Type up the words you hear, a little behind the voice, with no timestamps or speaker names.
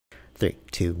Three,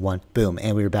 two, one, boom.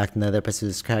 And we were back in another episode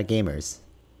of Socratic Gamers.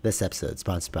 This episode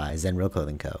sponsored by Zenreal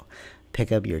Clothing Co.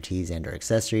 Pick up your tees and or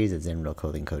accessories at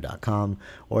zenrealclothingco.com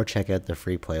or check out the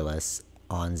free playlists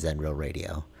on Zenreal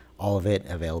Radio. All of it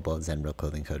available at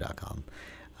zenrealclothingco.com.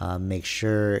 Make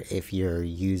sure if you're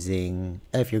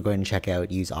going to check out,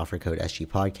 use offer code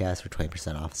SGPodcast for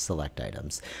 20% off select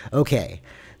items. Okay,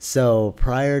 so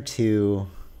prior to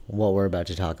what we're about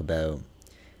to talk about,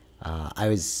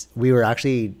 we were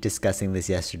actually discussing this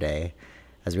yesterday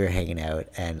as we were hanging out,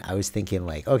 and I was thinking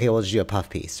like, okay, we'll just do a puff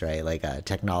piece, right? Like a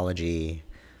technology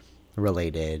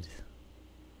related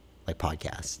like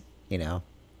podcast, you know?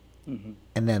 Mm-hmm.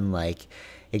 And then like,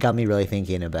 it got me really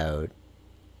thinking about,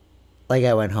 like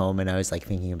I went home and I was like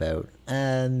thinking about,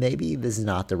 maybe this is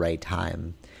not the right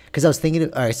time. Cause I was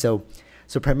thinking, all right, so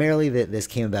primarily this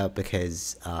came about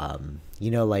because,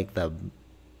 like the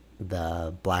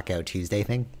Blackout Tuesday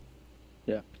thing.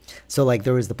 Yeah. So like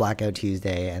there was the Blackout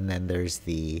Tuesday, and then there's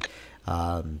the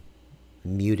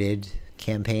muted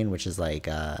campaign, which is like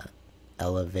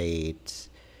elevate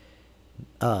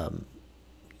melanated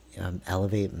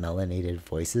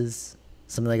voices,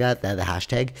 something like that. The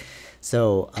hashtag.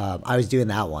 So I was doing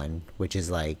that one, which is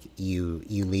like you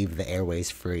leave the airways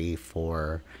free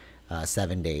for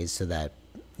 7 days, so that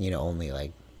only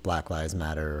like Black Lives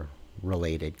Matter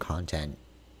related content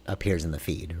appears in the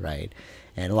feed, right?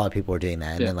 And a lot of people were doing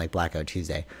that. And then like Blackout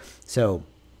Tuesday, so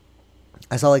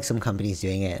I saw like some companies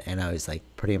doing it and I was like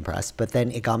pretty impressed. But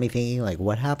then it got me thinking, like,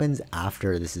 what happens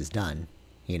after this is done?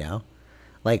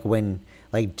 Like when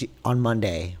on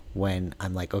Monday when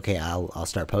I'm like, okay, I'll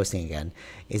start posting again,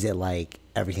 is it like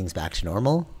everything's back to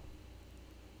normal?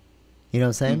 You know what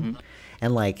I'm saying? Mm-hmm.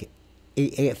 And like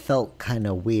it felt kind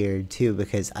of weird too,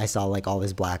 because I saw like all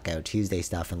this Blackout Tuesday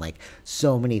stuff, and like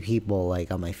so many people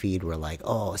like on my feed were like,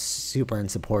 oh, super in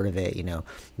support of it.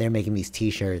 They're making these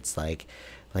t-shirts like,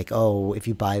 oh, if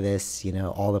you buy this,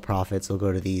 all the profits will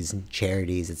go to these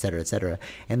charities, et cetera, et cetera.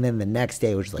 And then the next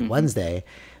day, which is like Wednesday,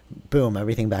 boom,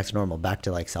 everything back to normal, back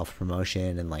to like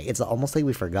self-promotion. And like, it's almost like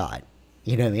we forgot,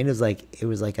 you know what I mean? It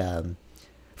was like,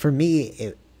 for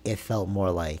me, it felt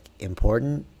more like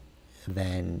important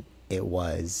than it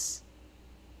was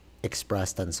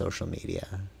expressed on social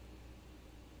media,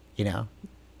 Yeah.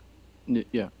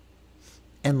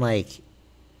 And like,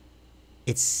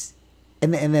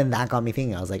 and then that got me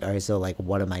thinking. I was like, all right, so like,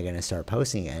 what am I going to start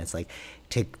posting? And it's like,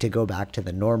 to go back to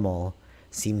the normal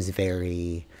seems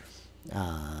very,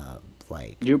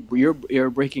 like. You're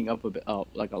breaking up a bit,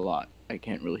 like a lot. I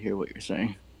can't really hear what you're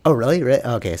saying. Oh, really?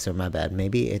 Okay, so my bad.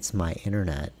 Maybe it's my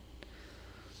internet.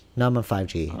 No, I'm on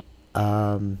 5G.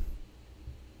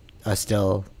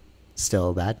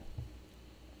 Still bad?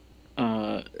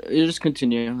 You just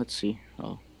continue. Let's see.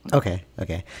 Oh. Okay.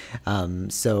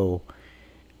 So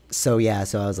I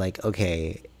was like,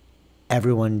 okay,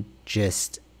 everyone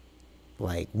just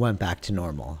like went back to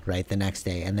normal, right? The next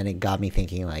day. And then it got me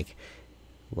thinking like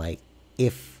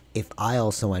if I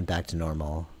also went back to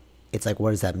normal, it's like,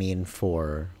 what does that mean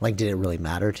for, like, did it really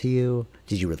matter to you?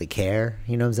 Did you really care?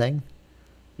 You know what I'm saying?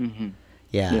 Mm-hmm.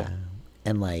 Yeah.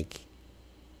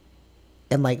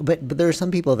 But there are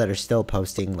some people that are still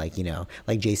posting, like,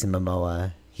 like Jason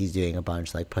Momoa, he's doing a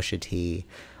bunch, like Pusha T,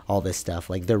 all this stuff.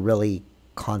 Like, they're really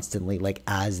constantly, like,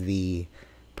 as the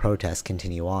protests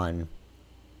continue on,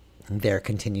 they're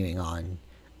continuing on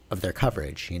of their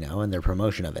coverage, and their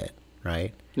promotion of it,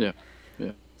 right? Yeah.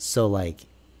 So, like,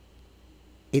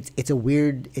 it's a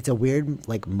weird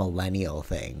like millennial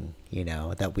thing,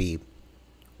 that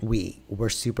we're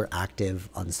super active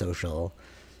on social,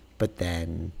 but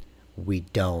then we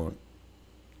don't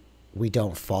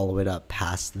follow it up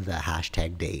past the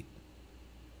hashtag date.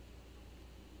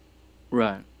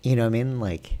 Right. You know what I mean?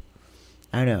 Like,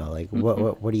 I don't know. Like,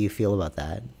 what do you feel about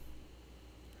that?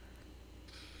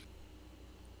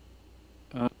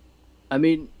 I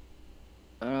mean,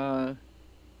 I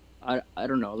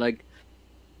don't know. Like,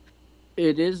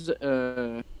 it is.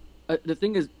 The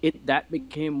thing is, that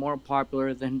became more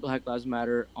popular than Black Lives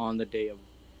Matter on the day of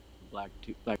Black,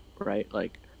 right?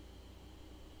 Like,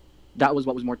 that was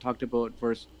what was more talked about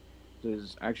versus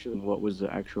actually what was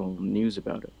the actual news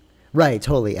about it. Right,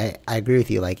 totally. I agree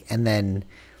with you. Like, and then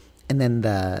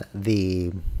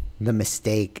the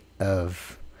mistake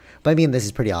of, but I mean, this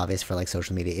is pretty obvious for like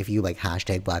social media. If you like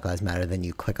hashtag Black Lives Matter, then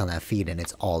you click on that feed and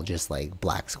it's all just like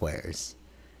black squares.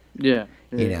 Yeah.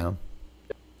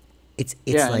 It's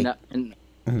like, and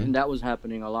that was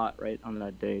happening a lot, right, on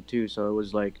that day too. So it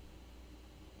was like,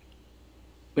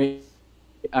 I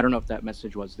don't know if that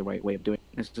message was the right way of doing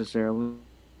it necessarily.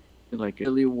 Like,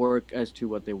 really work as to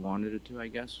what they wanted it to, I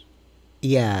guess.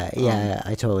 Yeah,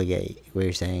 I totally get what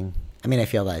you're saying. I mean, I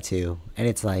feel that too. And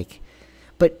it's like,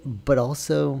 but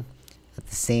also at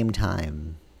the same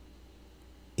time,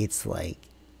 it's like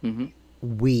Mm-hmm.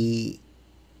 we,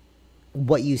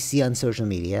 what you see on social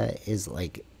media is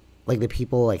like the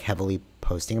people like heavily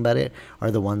posting about it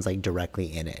are the ones like directly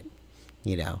in it,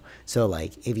 you know? So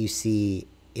like if you see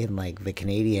in like the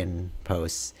Canadian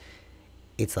posts,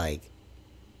 it's like,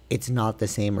 it's not the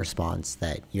same response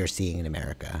that you're seeing in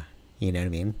America. You know what I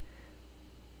mean?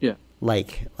 Yeah.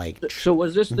 Like, So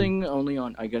was this thing only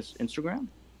on, I guess, Instagram?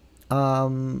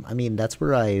 I mean, that's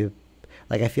where I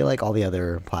feel like all the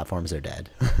other platforms are dead.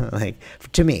 Like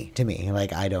to me,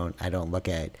 like I don't look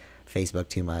at Facebook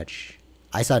too much.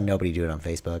 I saw nobody do it on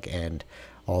Facebook, and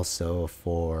also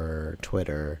for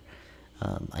Twitter,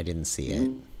 I didn't see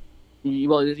it. Mm,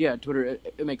 well, yeah, Twitter.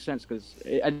 It makes sense because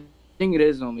I think it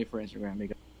is only for Instagram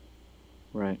because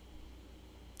right.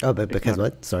 Oh, but It's because not.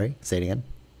 what? Sorry, say it again.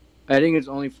 I think it's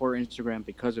only for Instagram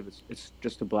because of it's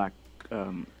just a black.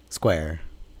 Um, Square.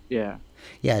 yeah.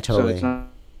 Yeah, So it's totally.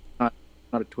 not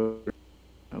not a Twitter.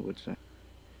 I would say,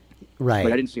 but I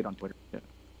Right. didn't see it on Twitter. Yeah.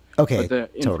 But Okay,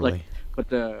 like, totally.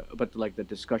 like the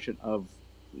discussion of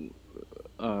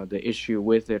the issue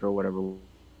with it or whatever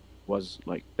was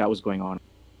like that was going on.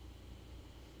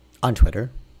 On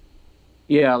Twitter.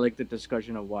 Yeah, like the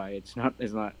discussion of why it's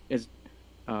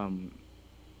um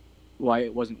why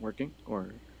it wasn't working or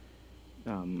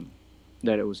um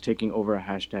that it was taking over a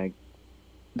hashtag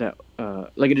that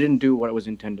like it didn't do what it was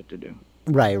intended to do.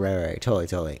 Right. Totally,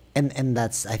 totally. And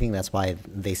that's, I think that's why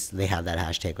they have that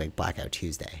hashtag like Blackout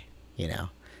Tuesday, you know.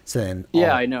 So then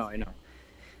Yeah, all I know.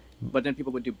 But then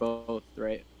people would do both,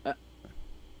 right?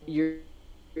 You're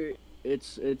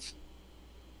it's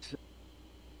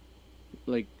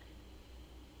like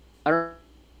I don't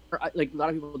like a lot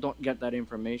of people don't get that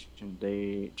information.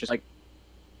 They just like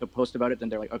to post about it, then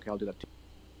they're like, okay, I'll do that too,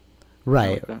 kind of right,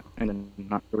 like that, and then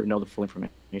not really know the full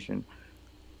information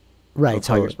right, of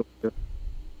how you're totally, supposed to do it.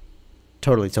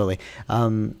 totally.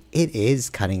 It is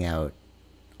cutting out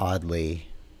oddly.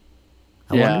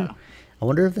 I wonder, Yeah, I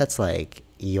wonder if that's like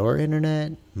your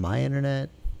internet, my internet.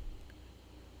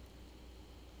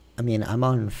 I mean, I'm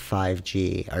on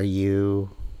 5G. Are you?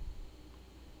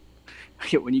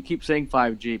 yeah. When you keep saying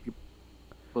 5G,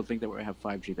 people think that we have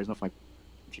 5G. There's no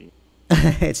 5G.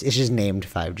 It's just named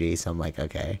 5G, so I'm like,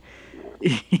 okay.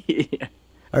 Yeah.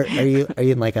 Are you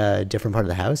in like a different part of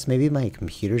the house? Maybe my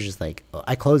computer's just like,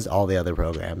 I closed all the other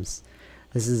programs.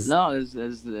 This is No,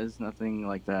 there's nothing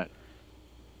like that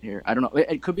here. I don't know.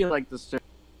 It could be like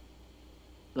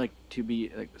like to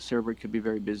be like the server could be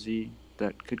very busy.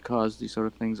 That could cause these sort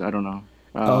of things. I don't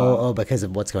know. because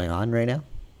of what's going on right now.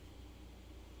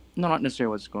 No, not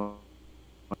necessarily what's going.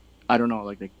 I don't know,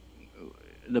 like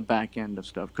the back end of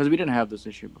stuff because we didn't have this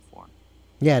issue before.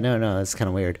 Yeah, no, it's kind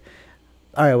of weird.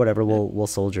 All right, whatever. Yeah. We'll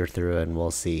soldier through and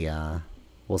we'll see.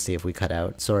 We'll see if we cut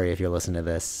out. Sorry if you're listening to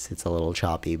this. It's a little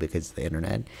choppy because of the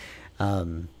internet.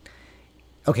 Um,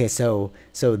 okay, so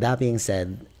that being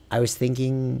said, I was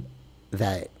thinking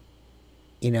that,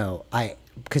 I,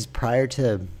 because prior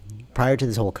to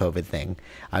this whole COVID thing,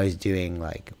 I was doing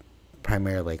like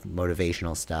primarily like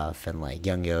motivational stuff and like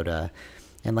Young Yoda,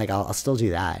 and like I'll still do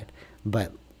that,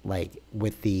 but like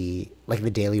with the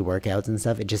daily workouts and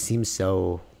stuff, it just seems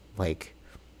so like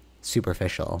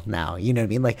superficial now. You know what I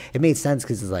mean? Like it made sense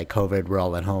because it's like COVID, we're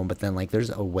all at home, but then like there's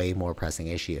a way more pressing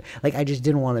issue. Like I just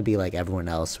didn't want to be like everyone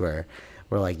else where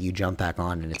like you jump back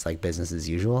on and it's like business as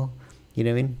usual. You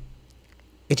know what I mean?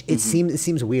 Hmm. It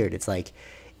seems weird. It's like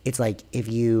if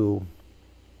you,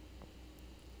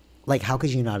 like, how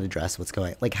could you not address what's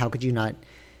going, like how could you not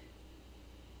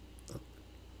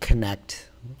connect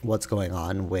what's going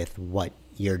on with what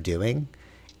you're doing,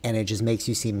 and it just makes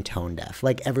you seem tone deaf.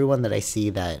 Like everyone that I see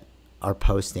that are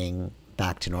posting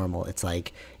back to normal, it's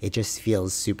like it just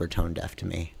feels super tone deaf to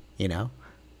me, you know?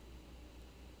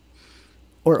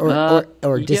 Or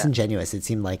Yeah, disingenuous. It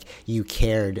seemed like you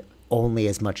cared only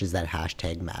as much as that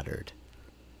hashtag mattered.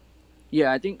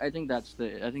 yeah. I think that's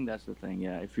the thing.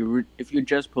 Yeah, if you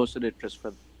just posted it just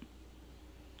for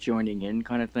joining in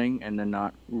kind of thing, and then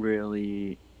not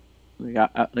really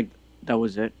like that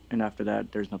was it, and after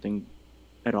that, there's nothing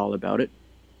at all about it.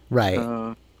 Right.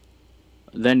 Uh,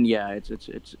 then yeah,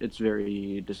 it's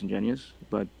very disingenuous.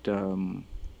 But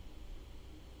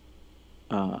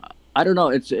uh, I don't know.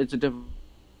 It's a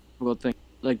difficult thing.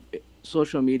 Like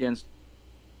social media and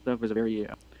stuff is a very.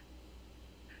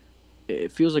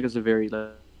 It feels like it's a very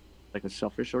like a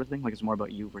selfish sort of thing. Like it's more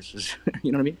about you versus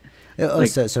you know what I mean? Oh, Like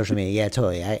so social media. Yeah,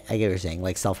 totally. I get what you're saying.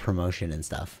 Like self promotion and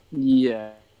stuff.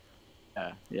 yeah,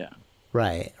 yeah.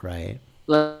 Right.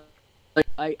 Like,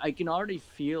 like I can already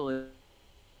feel it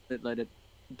that it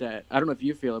that I don't know if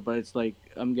you feel it, but it's like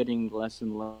I'm getting less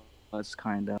and less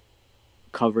kind of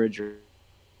coverage or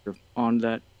on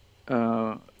that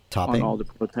uh on Topping. all the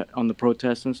on the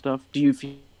protests and stuff. Do you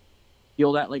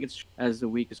feel that like it's as the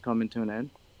week is coming to an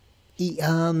end?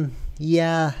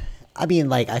 Yeah. I mean,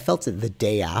 like, I felt it the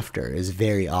day after is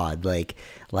very odd. Like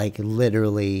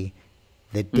literally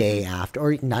the day Mm-hmm. after,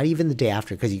 or not even the day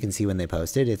after, because you can see when they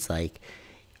posted. It's like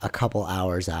a couple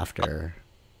hours after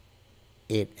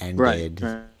it Right, ended.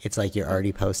 right. It's like you're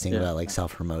already posting Yeah. about like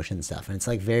self promotion stuff, and it's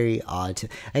like very odd to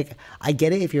like. I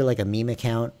get it if you're like a meme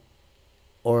account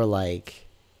or like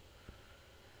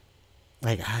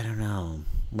I don't know,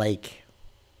 like,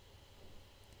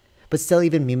 but still,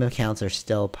 even meme accounts are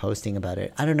still posting about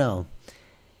it. I don't know.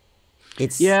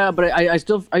 It's Yeah, but I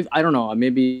still I don't know.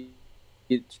 Maybe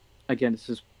it's again this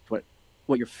is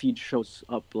what your feed shows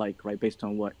up like, right, based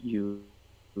on what you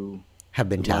have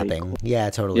been like. tapping. Yeah,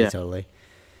 totally, Yeah. totally.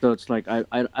 So it's like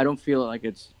I don't feel like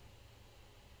it's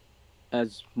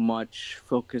as much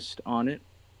focused on it.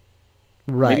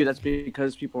 Maybe Right. that's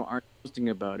because people aren't posting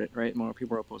about it, right? More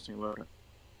people are posting about it.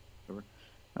 Whatever.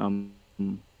 Um,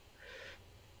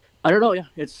 I don't know. Yeah,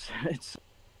 it's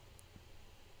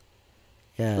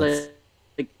Yeah, it's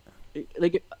like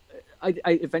like I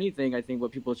if anything, I think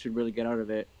what people should really get out of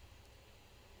it,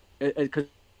 because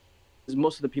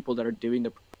most of the people that are doing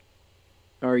the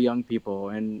are young people,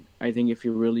 and I think if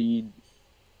you really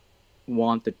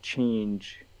want the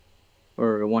change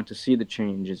or want to see the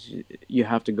changes, you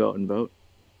have to go out and vote.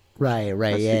 right,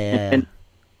 right. That's Yeah, the yeah, yeah.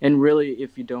 and really,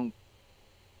 if you don't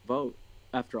vote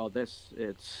after all this,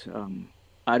 it's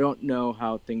I don't know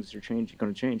how things are going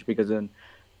to change because then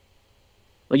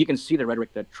like you can see the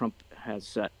rhetoric that Trump has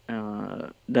set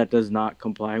that does not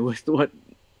comply with what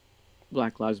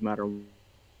Black Lives Matter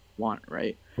want,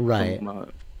 right? Right.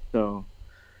 From so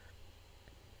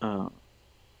uh,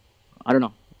 I don't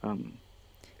know.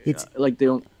 It's Like they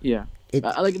don't, yeah. it.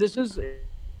 Like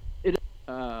it.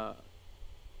 Uh,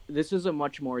 this is a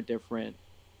much more different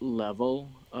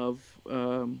level of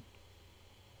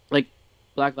like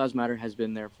Black Lives Matter has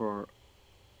been there for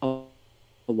a,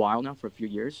 a while now, for a few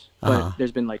years, Uh but huh.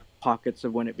 there's been like pockets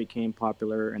of when it became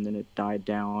popular and then it died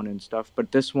down and stuff.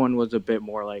 But this one was a bit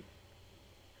more like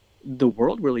the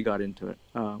world really got into it,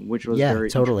 which was Yeah,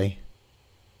 totally.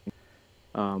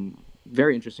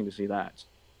 very interesting to see that.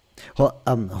 Well,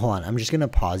 hold on. I'm just gonna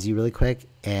pause you really quick.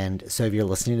 And so, if you're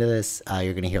listening to this,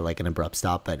 you're gonna hear like an abrupt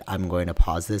stop. But I'm going to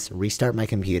pause this, restart my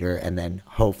computer, and then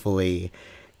hopefully,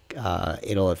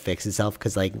 it'll fix itself.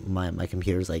 Because like my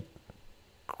computer's like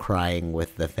crying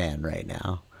with the fan right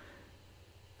now.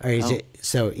 All right, Oh,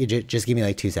 so just give me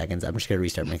like 2 seconds. I'm just gonna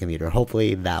restart my computer.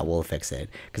 Hopefully that will fix it.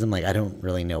 Because I'm like I don't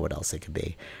really know what else it could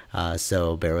be.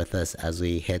 So bear with us as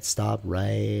we hit stop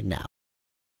right now.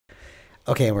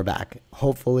 Okay, and we're back.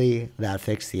 Hopefully that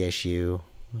fixed the issue.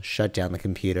 Shut down the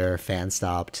computer, fan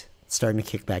stopped, starting to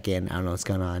kick back in. I don't know what's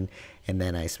going on. And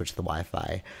then I switched the Wi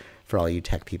Fi for all you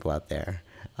tech people out there.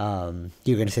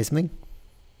 You were going to say something?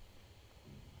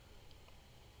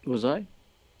 was I?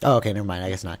 Oh, okay, never mind. I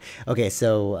guess not. Okay,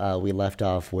 so we left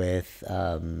off with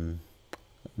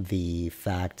the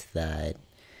fact that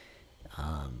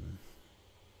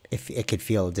if it could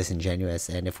feel disingenuous,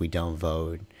 and if we don't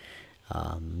vote,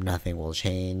 nothing will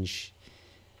change.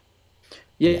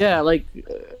 Yeah. Yeah,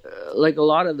 like a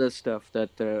lot of the stuff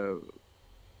that the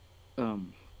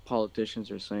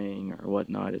politicians are saying or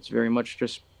whatnot, it's very much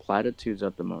just platitudes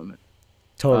at the moment.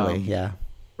 Totally. Um, Yeah.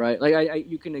 right? Like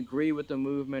you can agree with the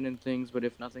movement and things, but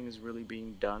if nothing is really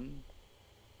being done,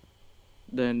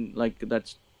 then like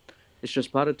that's it's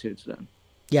just platitudes then.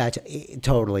 Yeah,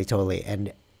 totally, totally.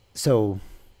 And so,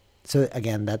 so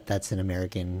again, that's an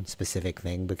American specific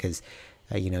thing because,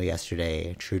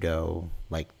 yesterday Trudeau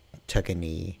like took a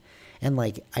knee, and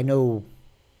like I know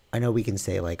we can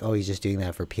say like, oh, he's just doing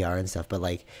that for PR and stuff, but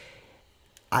like,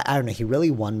 I don't know, he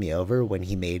really won me over when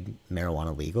he made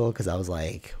marijuana legal because I was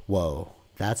like, whoa,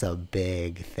 that's a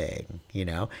big thing, you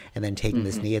know. And then taking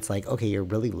this Hmm. knee, it's like, okay, you're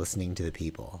really listening to the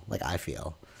people. Like I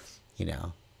feel, you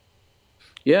know.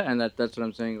 Yeah, and that's what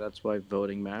I'm saying. That's why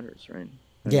voting matters, right?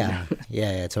 I mean, Yeah,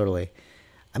 yeah, yeah, totally.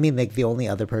 I mean, like the only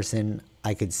other person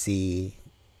I could see,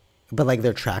 but like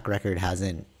their track record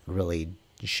hasn't really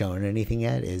shown anything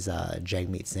yet is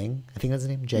Jagmeet Singh. I think that's his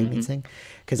name, Jagmeet hmm. Singh,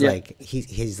 because Yeah, like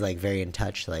he's like very in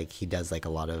touch. Like he does like a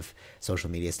lot of social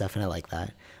media stuff, and I like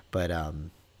that. But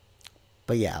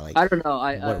but yeah, like I don't know.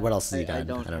 what else has he I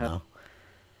done? I don't don't have. know.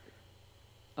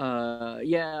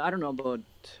 Yeah, I don't know about.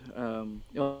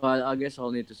 Well, I guess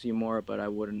I'll need to see more, but I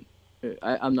wouldn't.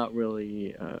 I'm not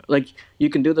really like you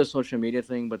can do the social media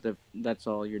thing, but that's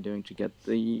all you're doing to get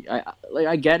the. Like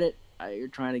I get it. you're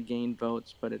trying to gain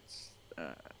votes, but it's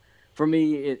for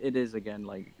me it is again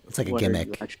like It's like a what are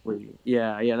you gimmick. actually?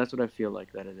 Yeah, yeah, that's what I feel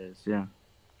like that it is. Yeah,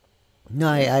 No,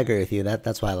 yeah, I agree with you.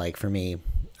 That's why, like, for me,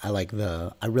 I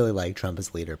really like Trump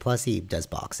as leader. Plus, he does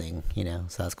boxing,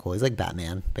 so that's cool. He's like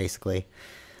Batman, basically.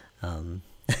 Um,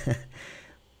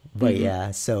 but hmm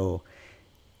yeah, so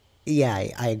yeah,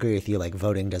 I agree with you. Like,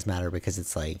 voting does matter because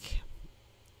it's like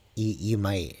you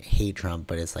might hate Trump,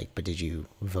 but it's like, but did you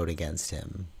vote against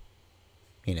him?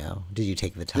 Did you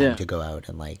take the time yeah, to go out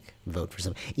and like vote for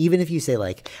some? Even if you say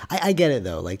like, I get it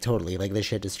though, like totally, like the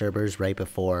shit disturbers right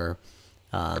before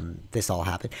this all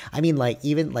happened. I mean, like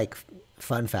even like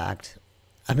fun fact,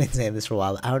 I've been saying this for a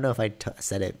while. I don't know if I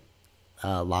said it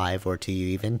live or to you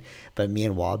even, but me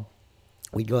and Wab,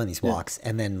 we'd go on these yeah, walks,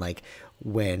 and then like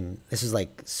when this was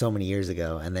like so many years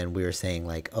ago, and then we were saying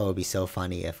like, oh, it'd be so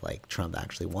funny if like Trump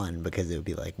actually won because it would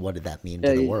be like, what did that mean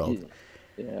yeah, to the world?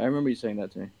 yeah. I remember you saying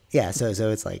that to me. Yeah, so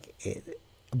it's like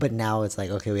but now it's like,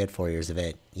 okay, we had 4 years of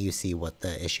it. You see what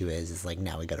the issue is. It's like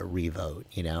now we got to revote.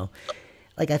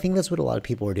 Like I think that's what a lot of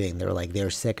people were doing. They were like they're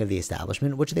sick of the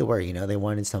establishment, which they were. They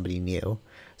wanted somebody new.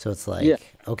 So it's Yeah.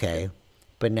 like, okay,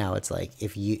 but now it's like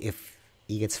if he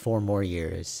gets 4 more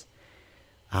years,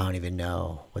 I don't even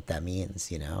know what that means.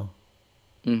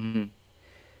 hmm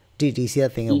Do you see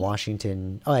that thing in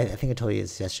Washington? Oh, I think I told you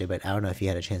this yesterday, but I don't know if you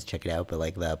had a chance to check it out. But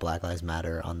like the Black Lives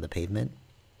Matter on the pavement.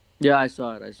 Yeah, I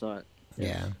saw it. I saw it.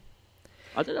 Yeah. Yes,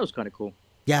 I thought that was kind of cool.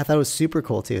 Yeah, I thought it was super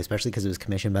cool too, especially because it was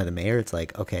commissioned by the mayor. It's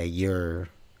like, okay,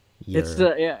 It's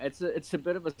you're, it's a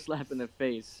bit of a slap in the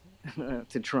face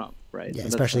to Trump, right? yeah, So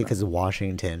that's especially kind of because of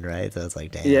Washington, right? So it's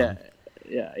like, yeah, damn.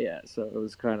 yeah. So it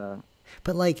was kind of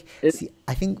But like, it. see,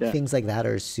 I think Yeah, things like that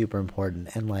are super important,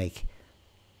 and like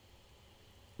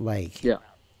yeah,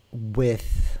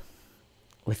 with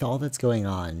all that's going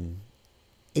on,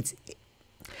 it's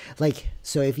like,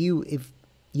 so if you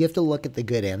have to look at the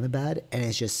good and the bad, and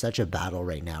it's just such a battle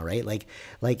right now, right? Like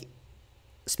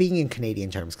speaking in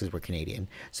Canadian terms because we're Canadian.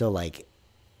 So like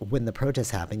when the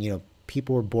protests happened,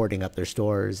 people were boarding up their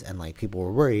stores and like people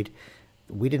were worried.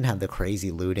 We didn't have the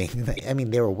crazy looting. I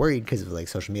mean, they were worried because of like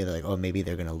social media. They're like, oh, maybe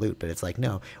they're gonna loot, but it's like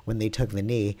no. When they took the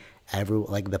knee,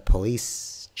 like the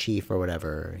police chief or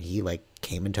whatever, he like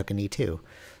came and took a knee too.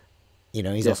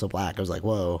 He's yeah, also black. I was like,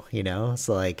 whoa.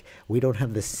 So like we don't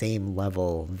have the same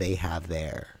level they have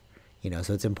there.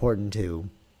 So it's important to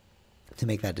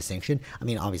make that distinction. I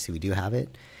mean, obviously we do have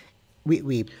it.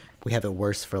 We have it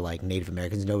worse for like Native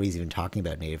Americans. Nobody's even talking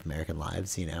about Native American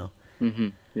lives.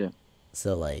 yeah,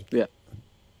 So like yeah,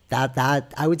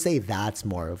 that I would say that's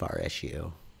more of our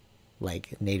issue.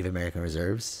 Like Native American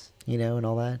reserves, and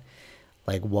all that.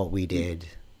 Like what we did.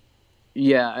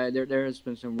 yeah. There has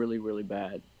been some really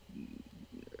bad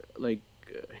like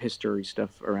history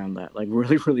stuff around that, like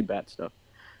really bad stuff.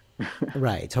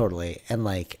 Right, totally. And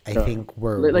like I So think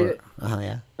we're like, we're like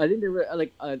yeah. I think they were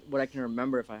like what I can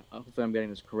remember, if I hopefully I'm getting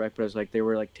this correct, but it's like they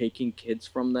were like taking kids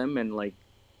from them and like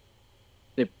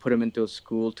they put them into a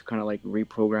school to kind of like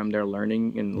reprogram their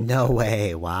learning and No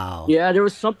way. Wow. yeah, there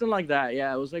was something like that.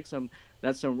 Yeah, it was like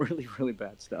that's some really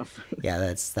bad stuff. Yeah,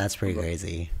 that's pretty But,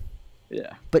 crazy.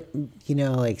 yeah. But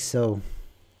like so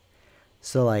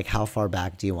like how far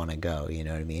back do you want to go? You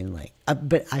know what I mean? Like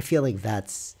but I feel like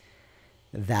that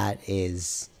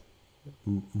is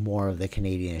more of the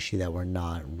Canadian issue that we're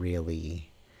not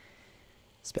really.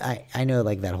 I know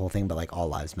like that whole thing, but like all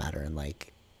lives matter, and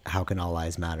like how can all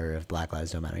lives matter if Black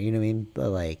lives don't matter? You know what I mean? But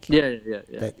like Yeah.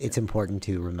 that it's important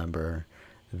to remember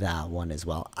that one as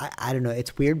well. I don't know.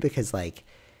 It's weird because like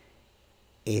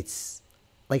it's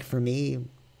like for me,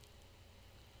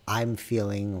 I'm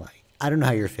feeling like I don't know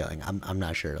how you're feeling. I'm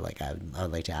not sure. Like I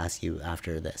would like to ask you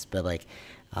after this, but like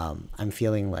I'm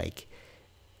feeling like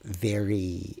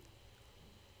very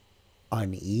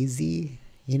uneasy.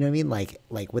 You know what I mean?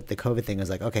 Like with the COVID thing, I was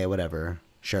like, okay, whatever,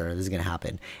 sure, this is gonna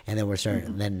happen. And then we're starting.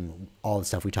 hmm Then all the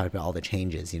stuff we talked about, all the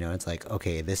changes. It's like,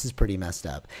 okay, this is pretty messed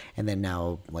up. And then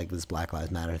now like this Black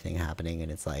Lives Matter thing happening,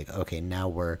 and it's like, okay, now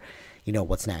we're,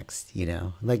 what's next?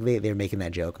 Like they're making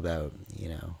that joke about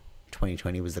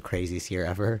 2020 was the craziest year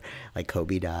ever. Like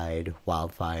Kobe died,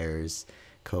 wildfires,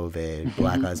 COVID,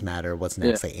 Black Lives Matter. What's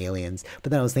Yeah. next? Like aliens.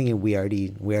 But then I was thinking we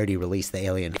already released the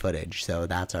alien footage, so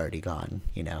that's already gone.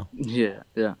 Yeah.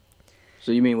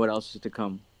 So you mean what else is to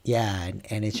come? Yeah,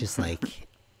 and it's just like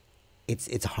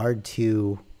it's hard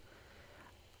to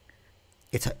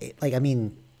like I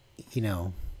mean, you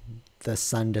know, the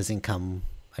sun doesn't come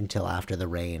until after the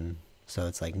rain, so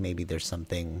it's like maybe there's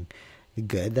something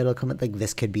good that'll come. Like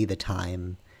this could be the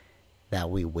time that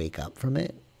we wake up from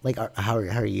it. Like, how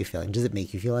are you feeling? Does it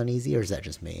make you feel uneasy, or is that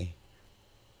just me?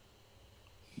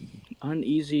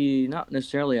 Uneasy, not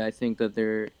necessarily. I think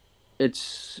that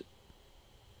it's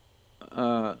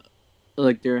uh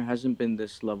like there hasn't been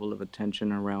this level of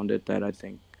attention around it that I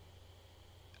think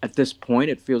at this point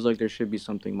it feels like there should be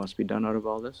something must be done out of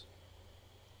all this.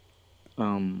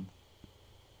 Um,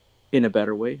 in a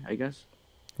better way, I guess.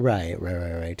 Right.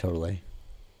 Totally.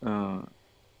 Uh,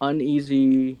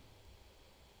 Uneasy.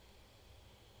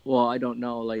 Well, I don't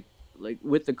know. Like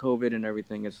with the COVID and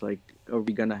everything, it's like, are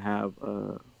we gonna have?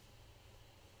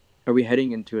 Are we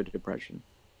heading into a depression?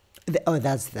 Oh,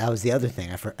 that was the other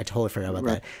thing. I totally forgot about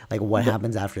Right. that. Like, what That,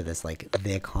 happens after this? Like,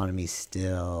 the economy's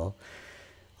still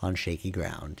on shaky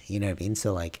ground. You know what I mean?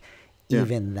 So, like, yeah.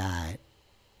 even that,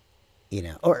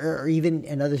 or even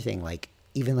another thing, like,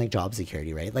 even like job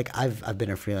security, right? Like, I've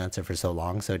been a freelancer for so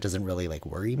long, so it doesn't really like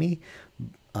worry me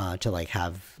to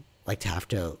to have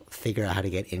to figure out how to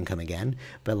get income again.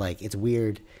 But like, it's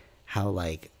weird how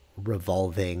like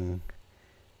revolving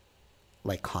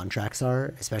like contracts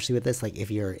are, especially with this. Like, if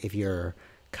your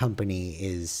company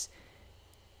is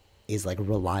like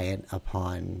reliant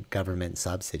upon government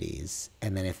subsidies,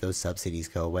 and then if those subsidies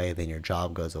go away, then your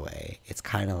job goes away. It's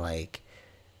kind of like,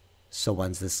 so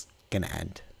when's this gonna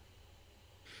end?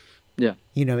 Yeah.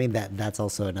 You know what I mean? That's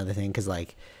also another thing, because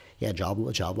like, yeah, job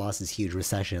loss is huge.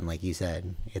 Recession, like you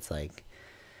said, it's like,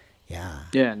 yeah.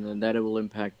 Yeah, and then that it will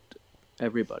impact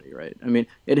everybody, right? I mean,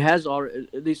 it has already.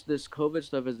 At least this COVID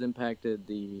stuff has impacted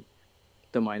the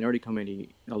minority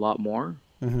community a lot more.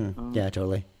 Yeah,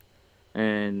 totally.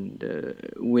 And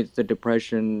with the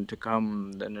depression to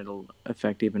come, then it'll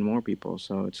affect even more people.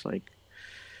 So it's like,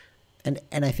 And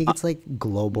I think uh, it's like mhm.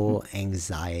 global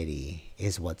anxiety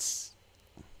is what's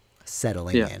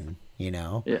settling Yeah, in, you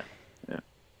know? yeah, yeah.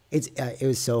 It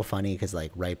was so funny because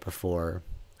like right before,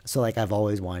 so like I've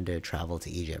always wanted to travel to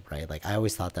Egypt, right? Like I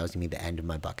always thought that was gonna be the end of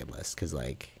my bucket list, because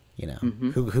like,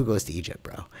 Hmm. who goes to Egypt,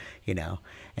 bro? You know?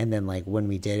 And then like when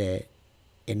we did it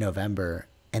in November,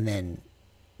 and then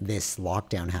this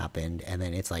lockdown happened, and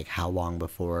then it's like, how long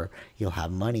before you'll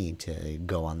have money to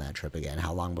go on that trip again?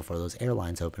 How long before those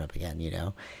airlines open up again?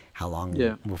 How long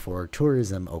Yeah, before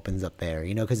tourism opens up there?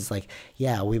 Because it's like,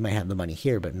 yeah, we might have the money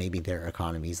here, but maybe their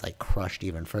economy's like crushed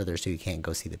even further, so you can't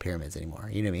go see the pyramids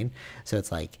anymore. You know what I mean? So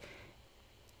it's like,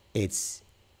 it's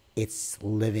it's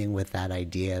living with that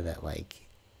idea that like,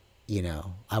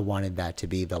 I wanted that to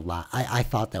be the last. I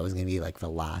thought that was gonna be like the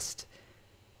last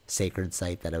sacred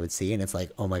site that I would see, and it's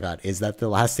like, oh my god, is that the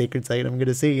last sacred site I'm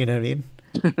gonna see? You know what I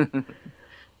mean?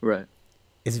 right.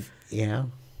 Is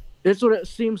It's what it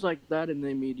seems like that in the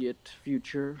immediate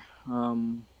future.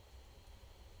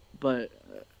 But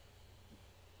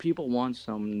people want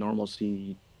some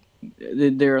normalcy.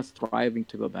 They're thriving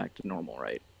to go back to normal,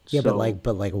 right? yeah, but So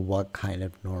what kind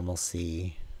of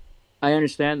normalcy? I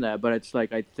understand that, but it's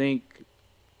like I think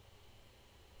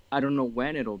I don't know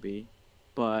when it'll be,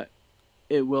 but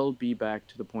it will be back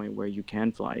to the point where you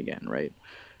can fly again, right?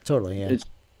 Totally, yeah. It's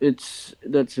it's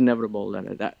that's inevitable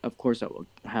that of course that will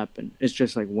happen. It's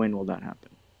just like when will that happen?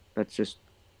 That's just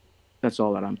that's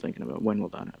all that I'm thinking about. When will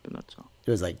that happen? That's all.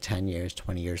 It was like 10 years,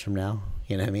 20 years from now.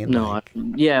 You know what I mean? No, Like,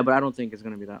 yeah, but I don't think it's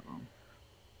gonna be that long.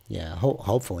 yeah,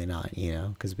 hopefully not.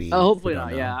 Because we Hopefully don't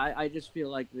not. Yeah, know. I just feel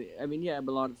like I mean, yeah,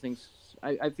 but a lot of things.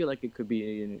 I feel like it could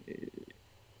be.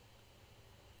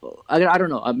 I don't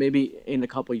know. Maybe in a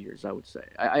couple years, I would say.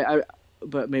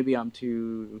 But maybe I'm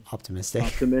too Optimistic.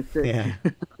 optimistic. Yeah.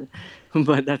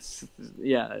 But that's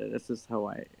yeah, that's just how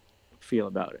I feel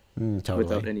about it, without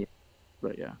Totally. any.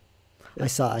 But yeah, I yeah,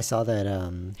 saw I saw that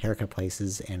haircut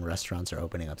places and restaurants are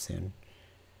opening up soon.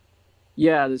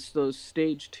 yeah. This those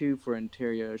stage two for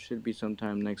Ontario should be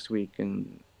sometime next week,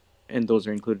 and those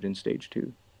are included in stage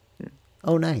two. Yeah.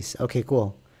 Oh, nice. Okay,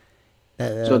 cool.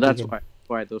 So That'll be that's good.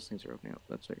 why those things are opening up.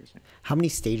 That's what you're saying. How many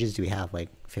stages do we have? Like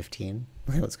 15?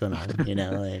 What's going on?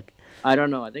 Like, I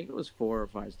don't know. I think it was 4 or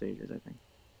 5 stages. I think.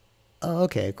 oh,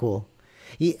 okay, cool.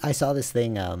 I saw this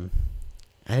thing. I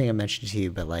think I mentioned it to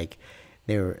you, but like,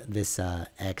 this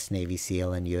ex Navy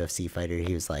SEAL and UFC fighter.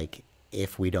 He was like,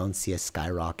 if we don't see a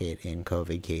skyrocket in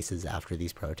COVID cases after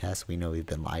these protests, we know we've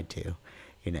been lied to.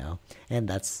 And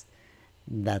that's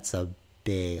a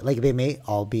big, like, they might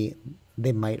all be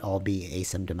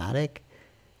asymptomatic,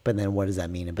 but then what does that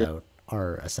mean Yeah. about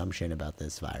our assumption about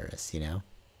this virus?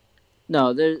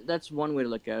 No, that's one way to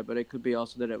look at it, but it could be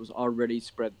also that it was already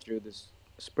spread through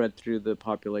the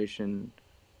population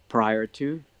prior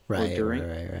to or Right, right, during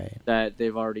right, right. that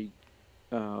they've already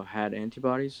had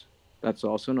antibodies. That's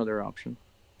also another option.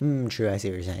 True. I see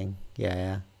what you're saying. Yeah,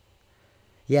 yeah,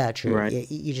 yeah. True. Right.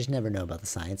 You just never know about the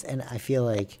science, and I feel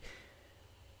like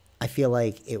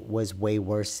it was way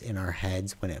worse in our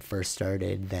heads when it first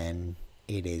started than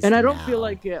it is And I don't feel now.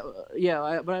 like,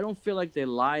 but I don't feel like they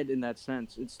lied in that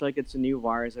sense. It's like it's a new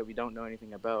virus that we don't know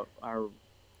anything about. Our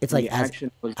It's like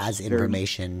reaction as was very,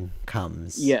 information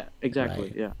comes, yeah,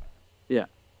 exactly, right? yeah, yeah.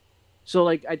 So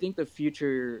like, I think the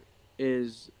future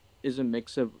is is a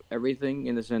mix of everything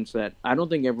in the sense that I don't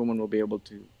think everyone will be able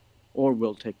to or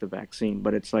will take the vaccine,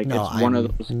 but it's like No, it's one of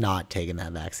I'm those. not taking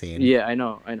that vaccine. Yeah, I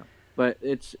know, but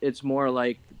it's more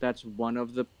like that's one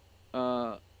of the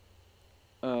uh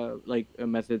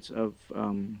methods of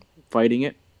fighting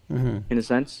it Hmm. in a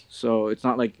sense. So it's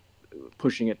not like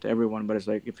pushing it to everyone, but it's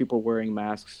like if people are wearing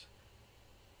masks,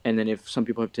 and then if some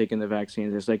people have taken the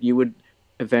vaccines, it's like you would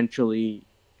eventually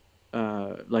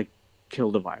like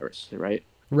kill the virus, right?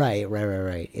 Right, right, right,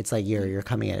 right. It's like you're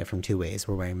coming at it from two ways.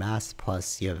 We're wearing masks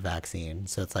plus you have a vaccine.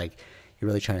 So it's like you're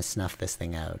really trying to snuff this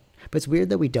thing out. But it's weird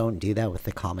that we don't do that with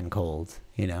the common cold,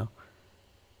 you know?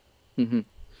 Hmm.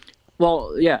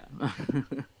 Well, yeah.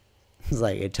 It's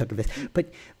like it took this,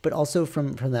 but also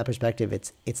from that perspective,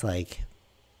 it's like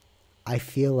I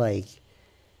feel like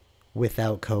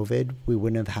without COVID, we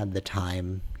wouldn't have had the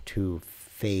time to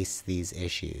face these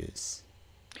issues.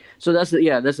 So that's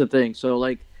the thing. So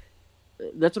like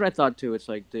that's what I thought too. It's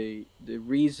like the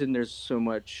reason there's so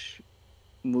much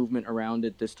movement around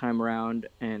it this time around,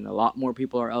 and a lot more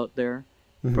people are out there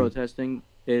Hmm. protesting,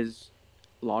 is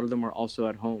a lot of them are also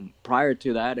at home. Prior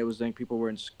to that, it was like people were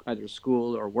in either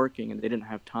school or working, and they didn't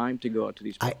have time to go out to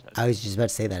these I protests. was just about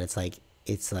to say that it's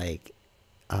like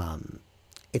um,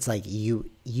 it's like you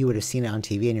would have seen it on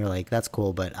TV and you're like, that's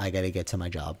cool, but I got to get to my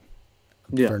job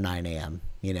Yeah, for 9 a.m.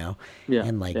 You know, yeah,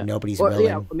 and like yeah. nobody's Or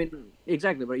yeah, willing. I mean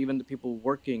exactly. But even the people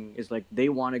working is like they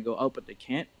want to go out, but they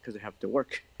can't because they have to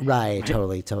work, Right, right?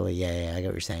 totally, totally. Yeah, yeah, I get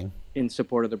what you're saying. In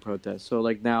support of the protest. So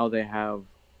like now they have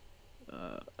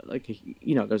like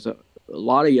there's a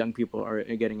lot of young people are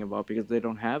getting involved because they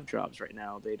don't have jobs right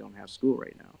now, they don't have school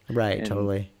right now, Right, and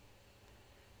totally.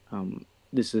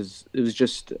 this is it was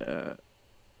just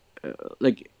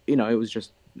like it was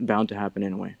just bound to happen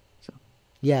in a way. So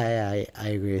Yeah, yeah, I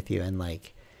agree with you. And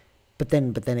like, but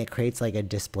then it creates like a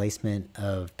displacement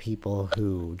of people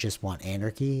who just want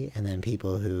anarchy, and then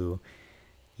people who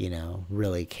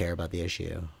really care about the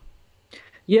issue.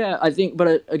 yeah, I think,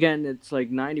 but again, it's like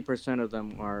 90% of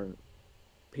them are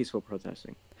peaceful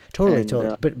protesting, Totally, and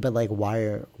totally. But like,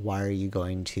 why are you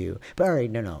going to? But all right,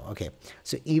 no, no, okay.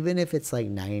 So even if it's like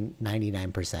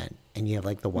 99%, and you have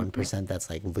like the mhm. 1% that's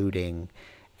like looting,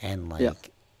 and Yeah,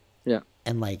 like yeah,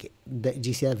 do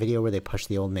you see that video where they pushed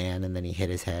the old man and then he hit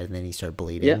his head and then he started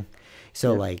yeah, bleeding?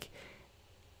 So yeah, like,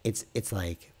 it's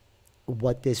like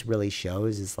what this really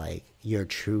shows is like your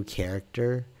true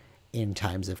character in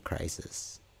times of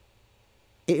crisis.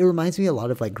 It reminds me a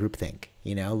lot of like groupthink,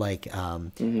 like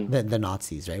hmm, the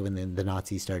Nazis, right? When the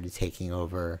Nazis started taking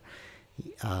over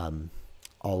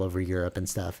all over Europe and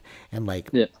stuff, and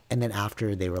like, yeah, and then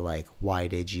after they were like, why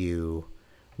did you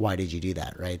do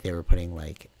that, right? They were putting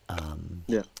like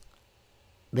yeah,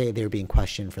 they were being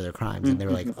questioned for their crimes, and they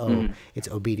were like, hmm, oh, hmm, it's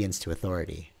obedience to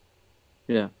authority,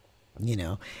 yeah, you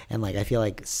know. And like I feel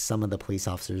like some of the police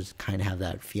officers kind of have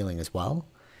that feeling as well.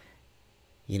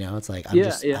 It's like i'm yeah,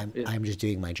 just yeah, i'm yeah. i'm just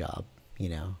doing my job, you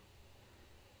know.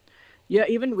 Yeah,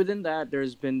 even within that,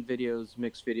 there's been videos,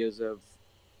 mixed videos of,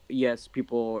 yes,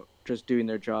 people just doing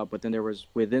their job, but then there was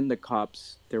within the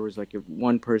cops, there was like if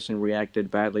one person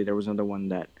reacted badly, there was another one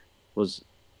that was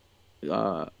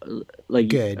like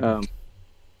Good.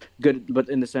 good, but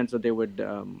in the sense that they would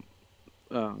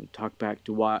talk back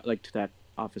to why, like to that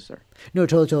officer. No,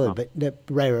 totally, totally. Um, But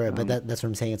right, right, right. But um, that's what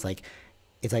I'm saying.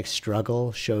 It's like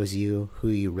struggle shows you who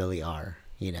you really are,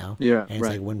 you know? yeah, And it's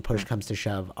like right, when push right. comes to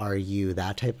shove, are you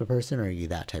that type of person or are you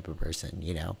that type of person,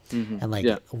 you know? Hmm. And like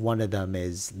Yeah, one of them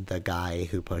is the guy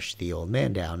who pushed the old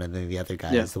man down, and then the other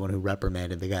guy yeah, is the one who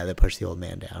reprimanded the guy that pushed the old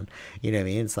man down. You know what I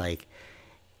mean? It's like,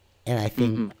 and I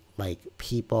think hmm, like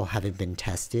people haven't been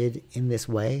tested in this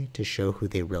way to show who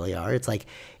they really are. It's like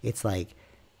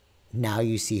now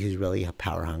you see who's really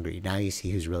power hungry. Now you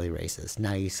see who's really racist.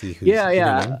 Now you see who's, yeah, you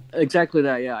know what I yeah, mean? exactly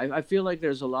that. Yeah, I feel like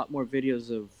there's a lot more videos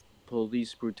of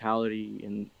police brutality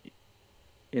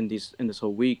in this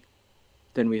whole week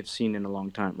than we have seen in a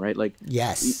long time, right? Like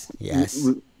we, Yes,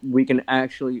 yes, we can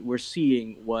actually we're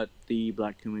seeing what the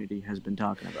black community has been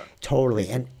talking about, totally. basically.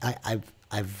 And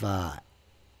I've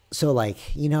so like,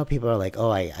 people are like,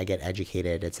 oh, I get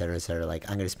educated, et cetera, et cetera. Like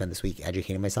I'm gonna spend this week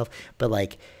educating myself, but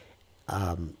like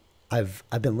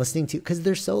I've been listening to, because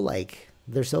they're so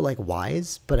like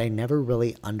wise, but I never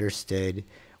really understood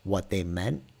what they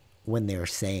meant when they were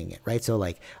saying it, right? So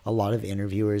like a lot of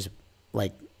interviewers,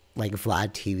 like like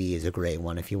Vlad TV is a great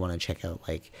one if you want to check out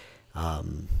like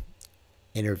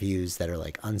interviews that are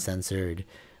like uncensored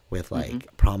with Mm-hmm.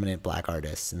 like prominent black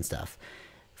artists and stuff.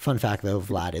 Fun fact though,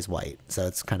 Vlad is white, so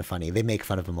it's kind of funny. They make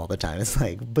fun of him all the time. It's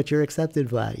like, but you're accepted,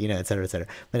 Vlad, you know, et cetera, et cetera.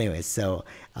 But anyways, so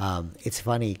it's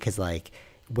funny because like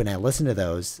when I listen to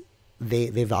those,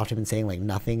 they've often been saying like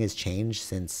nothing has changed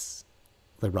since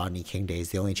the Rodney King days.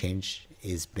 The only change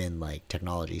has been like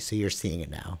technology. So you're seeing it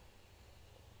now.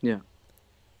 Yeah.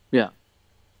 Yeah.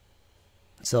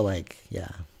 So like, yeah.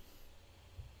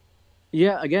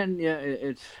 Yeah. Again, yeah.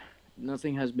 It's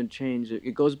nothing has been changed.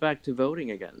 It goes back to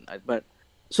voting again. But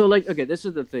so like, okay, this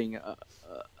is the thing.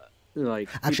 Like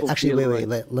Actually, feel wait,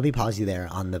 like. let me pause you there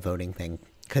on the voting thing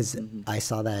because Mm-hmm. I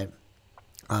saw that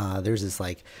there's this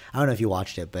like I don't know if you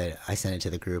watched it, but I sent it to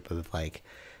the group of like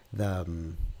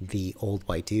the old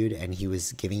white dude, and he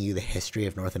was giving you the history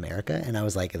of North America, and I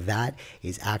was like, that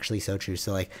is actually so true.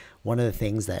 So like one of the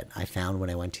things that I found when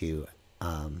I went to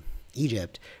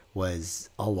Egypt was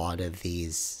a lot of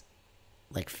these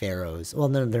like pharaohs. Well,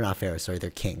 no, they're not pharaohs. Sorry, they're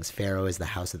kings. Pharaoh is the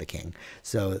house of the king.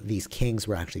 So these kings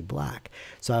were actually black.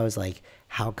 So I was like,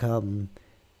 how come,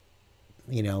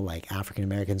 you know, like African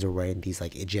Americans are wearing these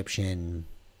like Egyptian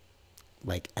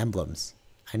like emblems?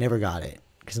 I never got it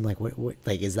because I'm like, what,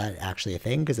 like, is that actually a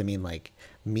thing? Because I mean, like,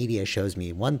 media shows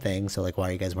me one thing, so like, why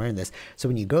are you guys wearing this? So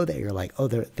when you go there, you're like, oh,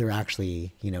 they're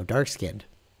actually, you know, dark skinned.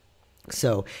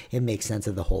 So it makes sense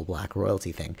of the whole black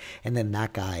royalty thing. And then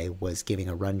that guy was giving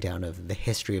a rundown of the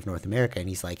history of North America, and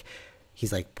he's like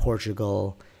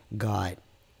Portugal got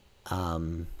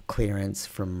clearance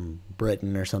from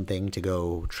Britain or something to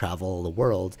go travel the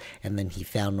world, and then he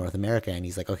found North America, and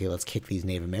he's like, okay, let's kick these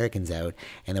Native Americans out,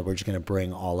 and then we're just going to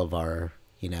bring all of our,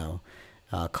 you know,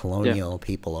 Yeah. colonial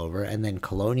people over, and then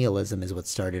colonialism is what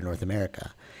started North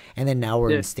America, and then now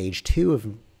we're Yeah. in stage two of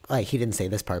like he didn't say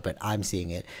this part, but I'm seeing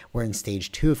it. We're in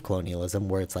stage two of colonialism,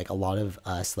 where it's like a lot of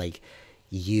us, like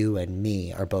you and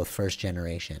me, are both first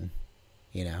generation.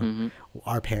 You know, Mm-hmm.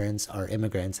 our parents are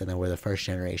immigrants, and then we're the first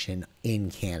generation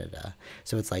in Canada.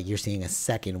 So it's like you're seeing a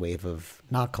second wave of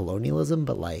not colonialism,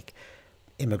 but like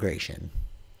immigration,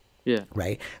 Yeah.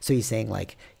 right? So he's saying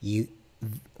like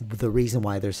the reason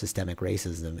why there's systemic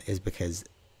racism is because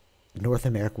North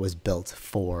America was built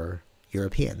for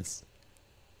Europeans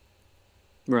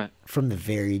Right. from the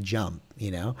very jump,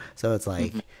 you know? So it's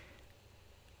like, Mm-hmm.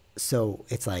 so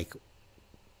it's like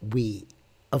we,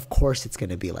 of course it's going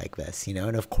to be like this, you know?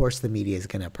 And of course the media is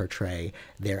going to portray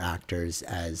their actors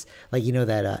as like, you know,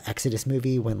 that Exodus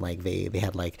movie when like they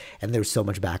had like, and there was so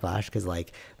much backlash because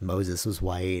like Moses was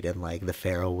white and like the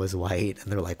Pharaoh was white,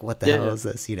 and they're like, what the Yeah. hell Yeah. is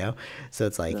this, you know? So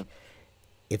Yeah.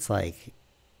 it's like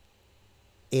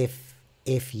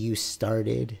if you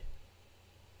started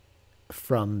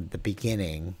from the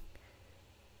beginning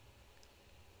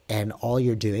and all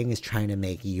you're doing is trying to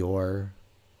make your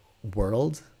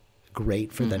world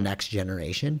great for the Mm-hmm. next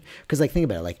generation, because like think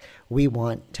about it, like we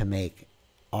want to make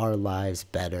our lives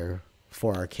better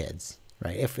for our kids,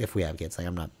 right? If we have kids, like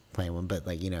I'm not playing one, but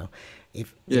like, you know, Yeah.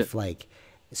 if like,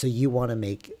 so you want to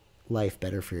make life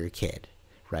better for your kid,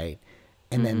 right?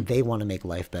 And then Mm-hmm. they want to make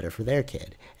life better for their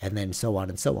kid, and then so on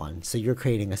and so on. So you're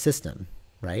creating a system,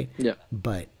 right? Yeah.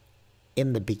 But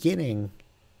in the beginning,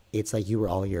 it's like you were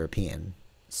all European.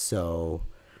 So,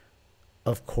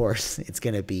 of course, it's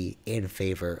going to be in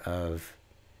favor of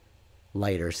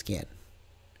lighter skin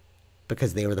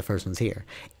because they were the first ones here.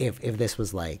 If this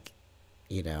was like,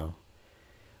 you know,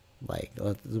 like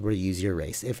we'll use your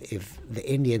race. If the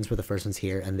Indians were the first ones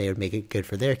here and they would make it good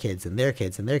for their kids and their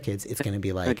kids and their kids, it's going to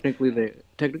be like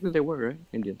Technically they were, right?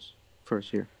 Indians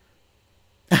first here.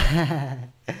 I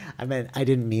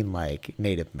didn't mean like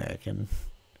Native American.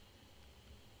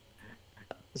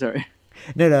 Sorry.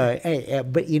 No. Hey,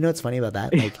 but you know what's funny about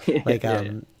that? Like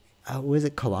Yeah. was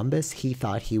it Columbus? He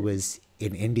thought he was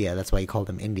in India. That's why he called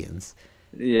them Indians.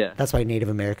 Yeah. That's why Native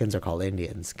Americans are called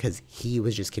Indians, because he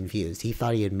was just confused. He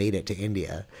thought he had made it to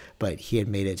India, but he had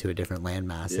made it to a different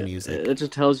landmass, Yeah. and he was like, It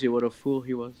just tells you what a fool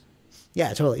he was. "Yeah,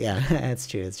 totally, yeah, that's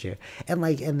true, it's true." And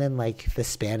then like the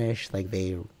Spanish, like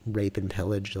they rape and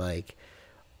pillage, like,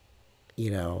 you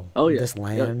know, Oh yeah. this Yeah.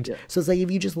 land. Yeah. So it's like if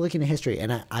you just look into history,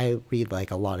 and I read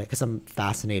like a lot of, because I'm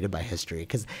fascinated by history,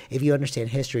 because if you understand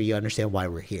history, you understand why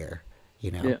we're here,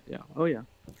 you know. Yeah. Yeah. Oh yeah.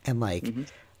 And like Mm-hmm.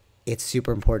 it's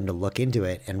super important to look into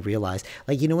it and realize,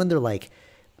 like, you know, when they're like,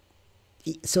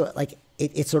 so like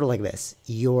it's sort of like this,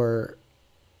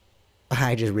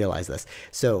 I just realized this.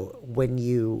 So when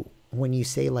you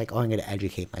say like, oh, I'm going to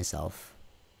educate myself,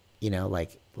 you know,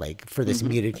 like for this Mm-hmm.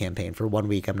 muted campaign for 1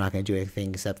 week, I'm not going to do anything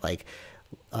except like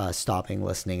stopping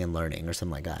listening and learning or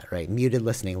something like that, right? Muted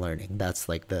listening, learning, that's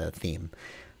like the theme.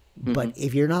 But Mm-hmm.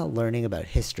 if you're not learning about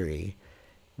history,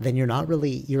 then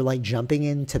you're like jumping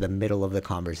into the middle of the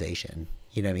conversation.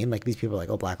 You know what I mean? Like these people are like,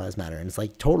 oh, Black Lives Matter. And it's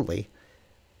like, totally.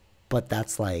 But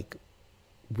that's like,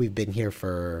 we've been here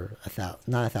for not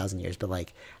 1,000 years, but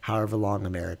like however long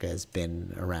America has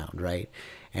been around, right?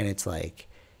 And it's like,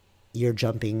 you're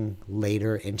jumping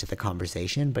later into the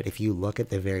conversation, but if you look at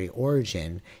the very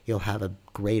origin, you'll have a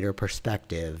greater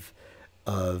perspective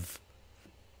of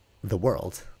the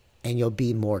world, and you'll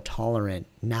be more tolerant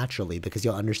naturally because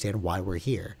you'll understand why we're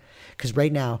here. Because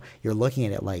right now you're looking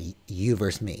at it like you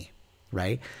versus me,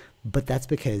 right? But that's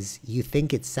because you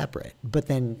think it's separate. But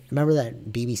then remember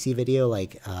that BBC video,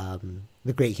 like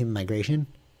The Great Human Migration?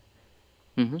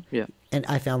 Yeah. And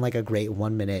I found like a great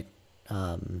 1 minute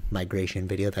migration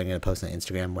video that I'm going to post on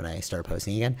Instagram when I start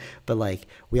posting again. But like,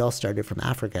 we all started from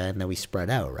Africa and then we spread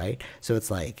out, right? So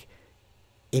it's like,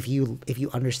 if you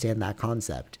understand that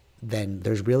concept, then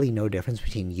there's really no difference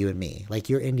between you and me. Like,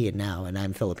 you're Indian now and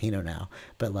I'm Filipino now,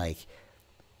 but like,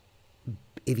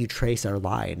 if you trace our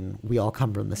line, we all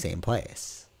come from the same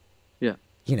place. Yeah.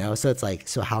 You know, so it's like,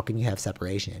 so how can you have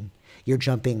separation? You're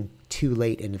jumping too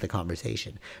late into the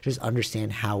conversation. Just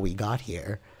understand how we got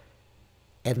here,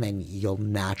 and then you'll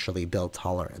naturally build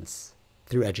tolerance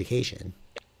through education.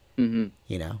 You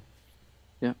know?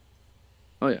 Yeah.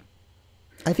 Oh, yeah.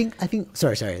 I think,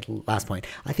 sorry, last point.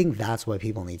 I think that's what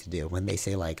people need to do when they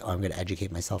say like, oh, I'm going to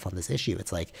educate myself on this issue.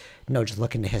 It's like, no, just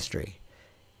look into history.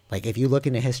 Like, if you look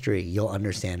into history, you'll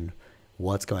understand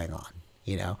what's going on,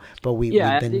 you know? But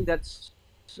I think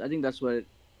that's what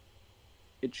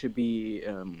it should be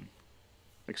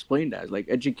explained as, like,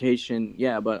 education.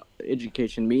 Yeah, but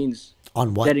education means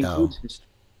on what, that includes history.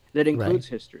 That includes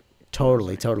history.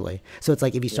 Totally. So it's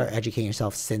like, if you start educating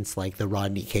yourself since like the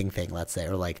Rodney King thing, let's say,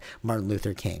 or like Martin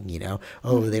Luther King, you know,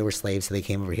 oh, they were slaves, so they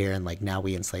came over here and like now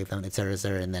we enslaved them, et cetera, et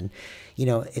cetera. And then, you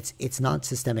know, it's not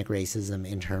systemic racism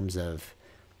in terms of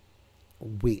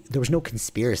there was no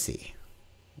conspiracy,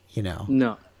 you know?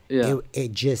 No. Yeah.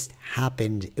 It just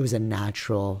happened. It was a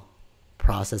natural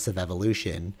process of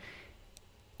evolution.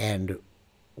 And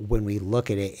when we look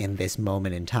at it in this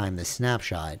moment in time, this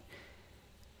snapshot,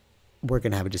 we're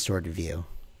going to have a distorted view,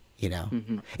 you know?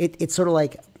 It's sort of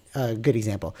like a good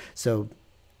example. So,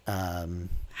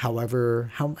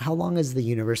 however, how long has the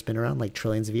universe been around? Like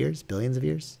trillions of years, billions of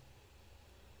years?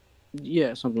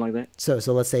 Yeah, something like that. So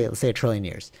let's say 1 trillion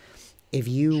years. If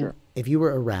you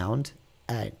were around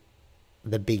at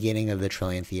the beginning of the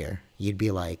trillionth year, you'd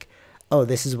be like, oh,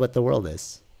 this is what the world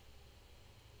is.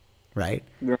 Right?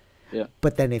 Yeah.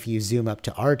 But then if you zoom up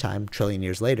to our time, trillion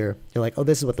years later, you're like, oh,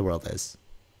 this is what the world is.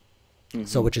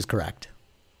 So which is correct?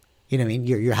 You know what I mean?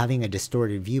 You're having a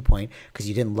distorted viewpoint because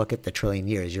you didn't look at the trillion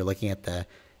years. You're looking at the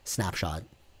snapshot.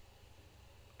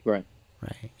 Right.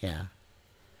 Right. Yeah.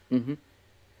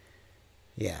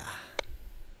 Yeah.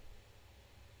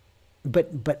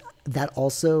 But that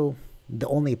also, the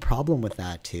only problem with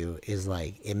that too is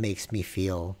like, it makes me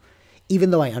feel,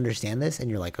 even though I understand this and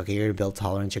you're like, okay, you're going to build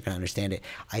tolerance, you're going to understand it,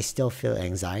 I still feel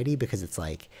anxiety because it's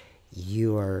like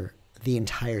the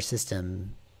entire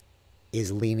system is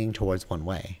leaning towards one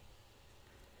way.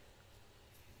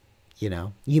 You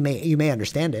know, you may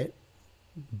understand it,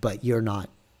 but you're not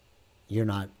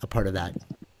a part of that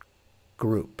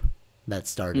group that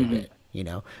started it, you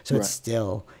know? So it's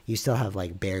still, you still have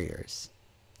like barriers.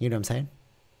 You know what I'm saying?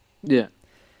 Yeah.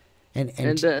 And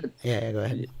yeah, go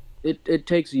ahead. It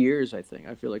takes years, I think.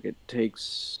 I feel like it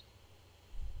takes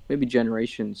maybe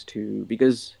generations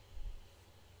because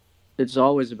it's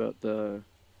always about the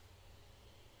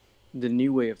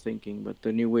new way of thinking, but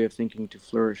the new way of thinking to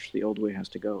flourish, the old way has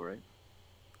to go, right?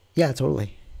 Yeah,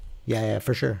 totally. Yeah,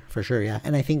 for sure, yeah.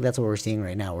 And I think that's what we're seeing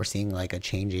right now. We're seeing like a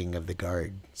changing of the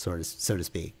guard, so to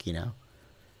speak, you know?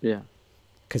 Yeah.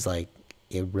 Because like,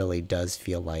 it really does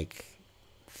feel like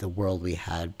the world we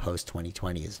had post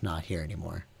 2020 is not here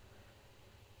anymore.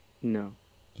 No.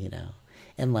 You know?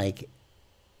 And like,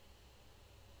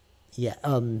 yeah,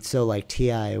 so like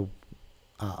T.I.,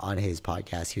 on his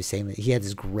podcast, he was saying that he had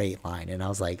this great line, and I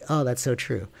was like, oh, that's so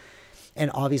true. And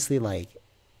obviously, like,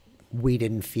 we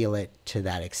didn't feel it to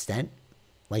that extent,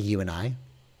 like you and I,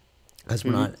 because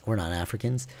we're not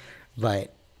Africans,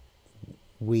 but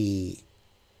we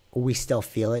still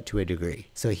feel it to a degree.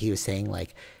 So he was saying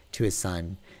like to his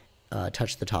son,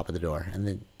 touch the top of the door, and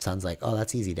the son's like, oh,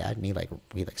 that's easy, Dad. And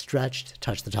he stretched,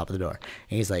 touched the top of the door,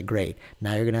 and he's like, great,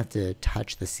 now you're gonna have to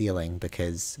touch the ceiling,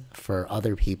 because for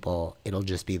other people it'll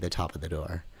just be the top of the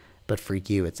door, but for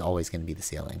you it's always gonna be the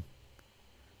ceiling.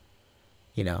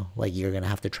 You know, like, you're gonna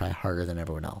have to try harder than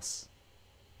everyone else,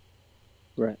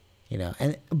 right? You know?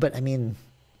 But I mean,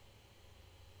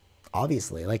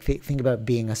 obviously, like, think about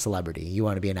being a celebrity. You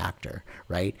want to be an actor,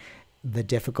 right? the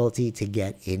difficulty to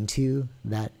get into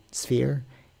that sphere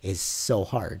is so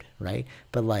hard, right?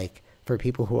 But like for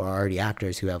people who are already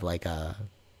actors who have like a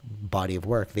body of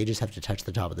work, they just have to touch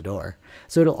the top of the door.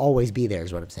 So it'll always be there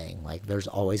is what I'm saying. Like there's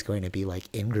always going to be like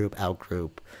in group, out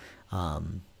group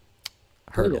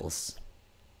hurdles,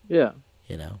 Yeah.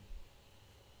 you know?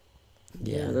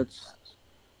 Yeah, that's.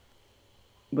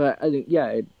 But I think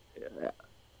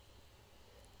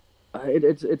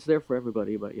it's there for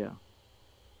everybody. But yeah,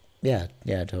 Yeah,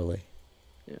 yeah, totally.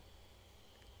 yeah,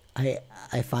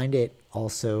 I find it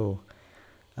also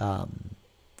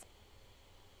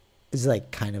is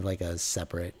like kind of like a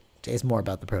separate. It's more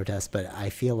about the protest, but I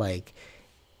feel like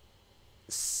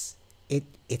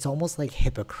it's almost like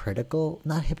hypocritical.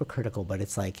 Not hypocritical, but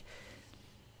it's like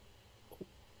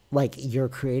you're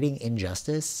creating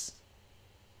injustice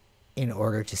in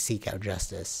order to seek out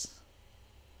justice.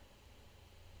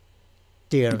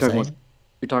 Do you know you're what I'm talking about saying?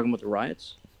 you're talking about the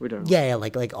riots. We're talking about. Yeah, yeah,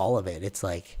 like all of it. It's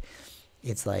like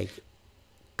Hmm.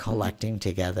 collecting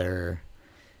together,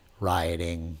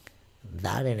 rioting.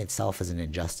 That in itself is an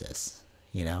injustice,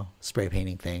 you know? Spray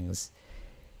painting things,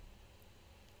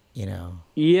 you know.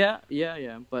 Yeah, yeah,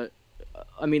 yeah. But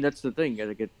I mean, that's the thing.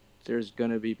 Like, there's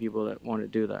gonna be people that want to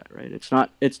do that, right? It's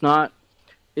not. It's not.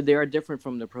 They are different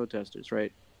from the protesters,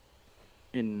 right?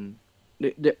 In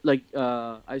like,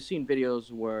 I've seen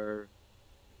videos where,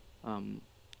 um,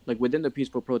 like within the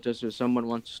peaceful protesters, someone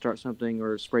wants to start something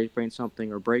or spray paint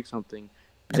something or break something,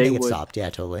 And they they get would stopped. Yeah,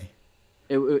 totally.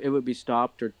 it would be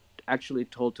stopped or actually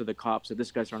told to the cops that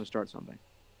this guy's trying to start something.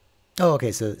 Oh,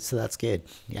 okay, so that's good.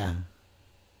 Yeah.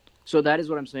 So that is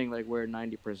what I'm saying. Like where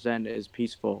 90% is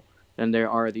peaceful, then there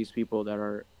are these people that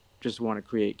are just want to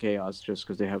create chaos just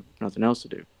because they have nothing else to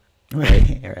do,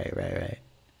 right? Right, right.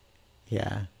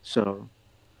 Yeah. So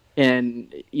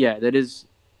and yeah, that is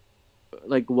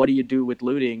like what do you do with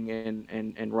looting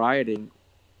and rioting?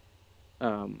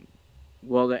 Um,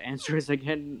 well, the answer is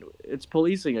again, it's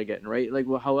policing again, right? Like,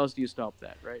 well, how else do you stop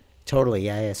that, right? Totally.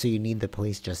 Yeah, yeah. So you need the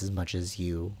police just as much as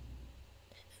you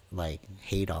like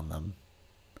hate on them.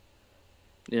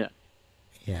 Yeah,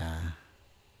 Yeah.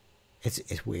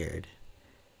 It's weird.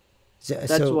 So,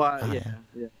 that's so why. Yeah, yeah.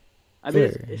 yeah. I mean,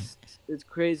 Er, it's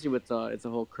crazy with the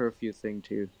whole curfew thing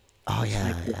too. oh It's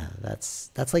like yeah, yeah.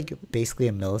 That's like basically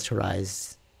a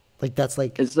militarized, like that's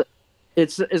like it's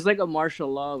it's like a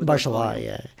martial law with them martial law, calling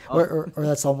them. yeah. Or, Oh, or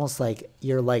that's almost like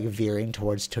you're like veering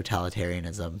towards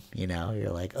totalitarianism, you know?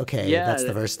 You're like, okay, that's the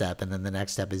yeah, first step, and then the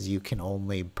next step is you can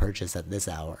only purchase at this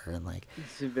hour, and like,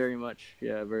 it's very much.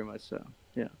 Yeah, very much so.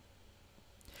 Yeah.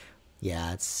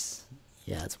 yeah, it's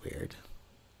weird.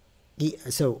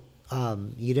 So,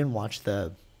 you didn't watch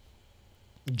the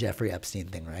Jeffrey Epstein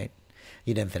thing, right?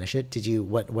 You didn't finish it. Did you?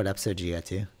 What episode did you get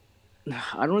to?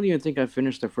 I don't even think I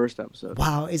finished the first episode.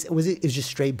 Wow, is just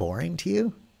straight boring to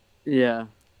you? Yeah.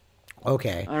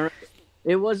 Okay. All right.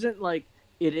 It wasn't like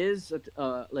it is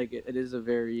like it is a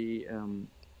very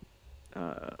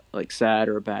like sad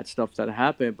or bad stuff that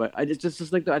happened, but I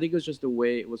just like I think it was just the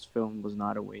way it was filmed was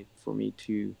not a way for me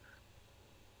to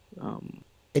um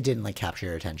It didn't like capture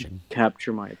your attention.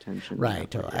 capture my attention in Right.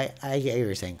 that way. Totally. I get what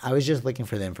you're saying. I was just looking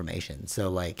for the information. So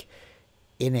like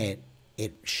in it,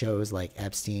 it shows like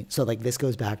Epstein. So like this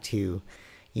goes back to,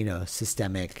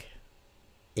 systemic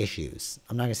issues.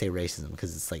 I'm not gonna say racism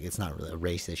because it's like it's not really a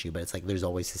race issue, but it's like there's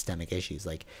always systemic issues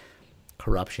like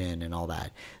corruption and all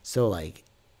that. So like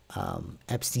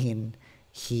Epstein,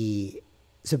 he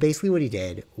so basically what he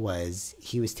did was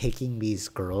he was taking these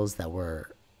girls that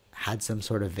were had some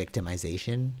sort of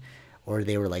victimization or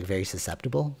they were like very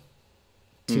susceptible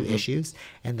to Mm-hmm. issues,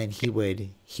 and then he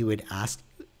would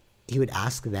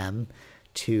ask them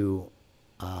to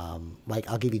like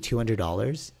I'll give you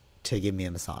 $200 to give me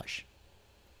a massage,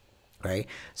 right?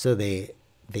 So they'd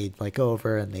like go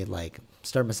over and they'd like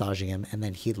start massaging him, and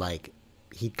then he'd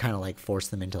kind of like force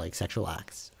them into like sexual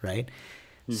acts, right?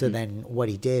 So Mm-hmm. then what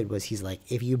he did was he's like,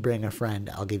 if you bring a friend,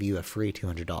 I'll give you a free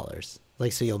 $200.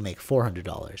 Like so you'll make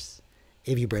 $400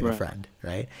 if you bring a Right. friend,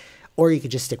 right? Or you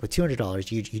could just stick with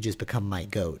 $200. You just become my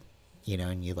goat,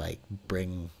 and you like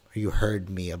you herd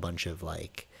me a bunch of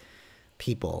like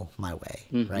people my way,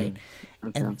 Mm-hmm. right?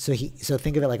 Okay. And so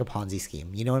think of it like a Ponzi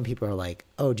scheme. You know when people are like,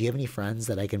 "Oh, do you have any friends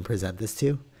that I can present this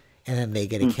to?" And then they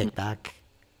get a Mm-hmm. kickback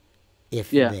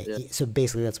if Yeah. Yeah. so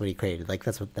basically that's what he created. Like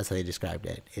that's how they described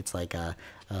it. It's like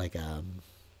like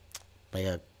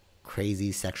a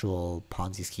crazy sexual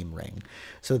Ponzi scheme ring.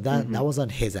 So that Mm-hmm. that was on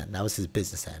his end. That was his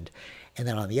business end. And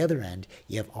then on the other end,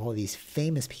 you have all these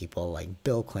famous people like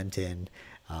Bill Clinton,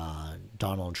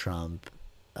 Donald Trump,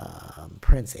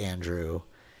 Prince Andrew.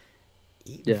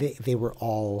 Yeah. They were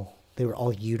all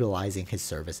utilizing his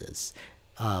services.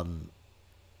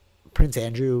 Prince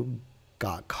Andrew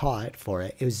got caught for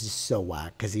it. It was just so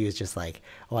whack because he was just like,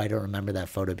 "Oh, I don't remember that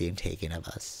photo being taken of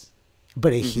us,"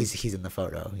 but he's in the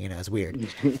photo. You know, it's weird.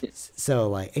 So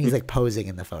like, and he's like posing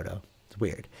in the photo. It's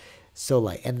weird. So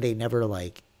like, and they never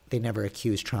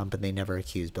accused Trump and they never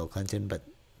accused Bill Clinton, but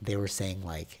they were saying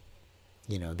like,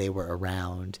 you know, they were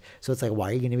around. So it's like, why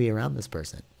are you going to be around this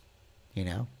person? You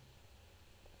know,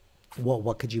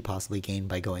 what could you possibly gain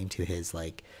by going to his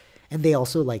like? And they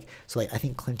also like, so like, I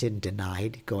think Clinton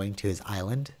denied going to his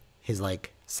island, his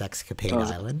like sexcapade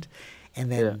island.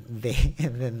 And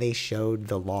then they showed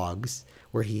the logs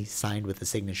where he signed with the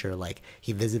signature. Like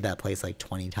he visited that place like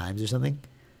 20 times or something.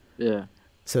 Yeah.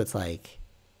 So it's like,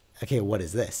 okay, what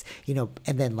is this? You know,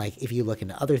 and then like, if you look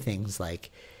into other things like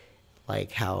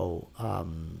how,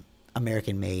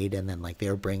 American made, and then like they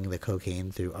were bringing the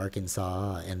cocaine through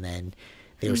Arkansas, and then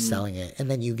they were selling it, and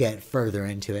then you get further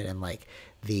into it, and like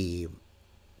the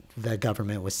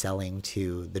government was selling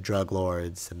to the drug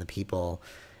lords and the people.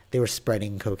 They were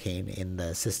spreading cocaine in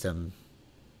the system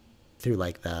through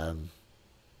like the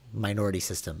minority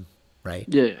system, right?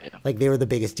 Yeah. Like they were the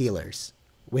biggest dealers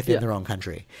within their own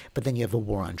country. But then you have a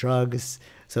war on drugs,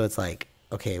 so it's like,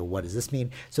 okay, what does this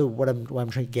mean? So what I'm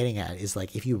getting at is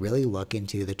like, if you really look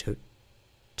into the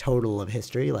total of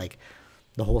history, like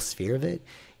the whole sphere of it,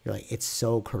 you're like, it's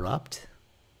so corrupt.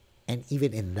 And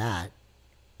even in that,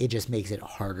 it just makes it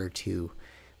harder to,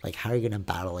 like, how are you going to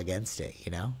battle against it,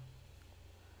 you know?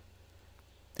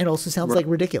 It also sounds like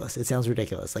ridiculous. It sounds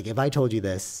ridiculous. Like if I told you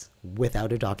this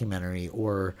without a documentary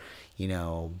or, you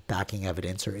know, backing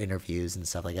evidence or interviews and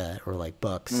stuff like that, or like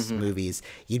books, movies,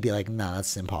 you'd be like, no,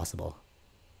 that's impossible.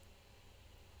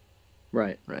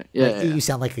 Right. Yeah, like, you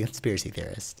sound like a conspiracy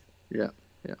theorist. Yeah.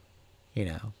 You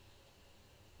know?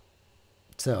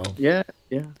 So. Yeah.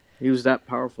 He was that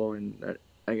powerful and that,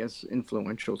 I guess,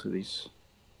 influential to these.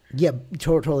 Yeah,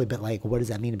 totally. But like, what does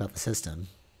that mean about the system?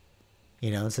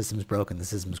 You know, the system's broken. The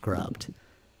system's corrupt.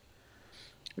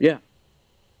 Yeah.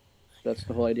 That's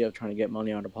the whole idea of trying to get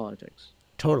money out of politics.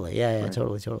 Totally. Yeah, right.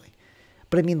 Totally.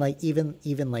 But I mean, like, even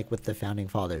like with the founding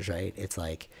fathers, right? It's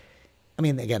like, I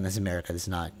mean, again, this is America. This is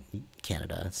not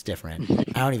Canada. It's different.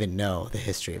 I don't even know the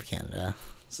history of Canada.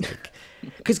 It's like,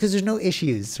 because there's no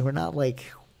issues. We're not like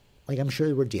I'm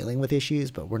sure we're dealing with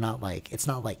issues, but we're not like, it's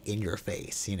not like in your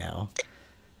face, you know?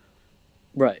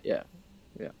 Right. Yeah.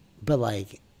 But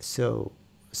like, so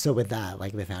with that,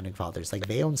 like the founding fathers, like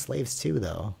they owned slaves too,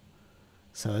 though.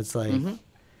 So it's like, you know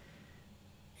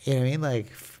what I mean? Like,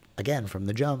 again, from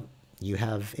the jump, you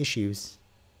have issues.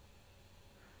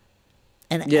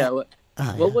 And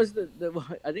what was the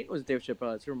I think it was Dave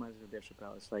Chappelle. It reminds me of Dave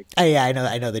Chappelle. It's like, oh yeah, I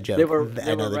know the joke.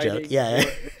 I know the joke. Yeah.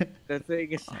 The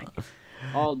thing is like,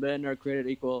 all men are created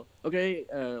equal. Okay,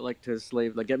 like to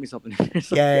slave, like get me something.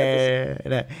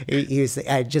 Yeah. He was.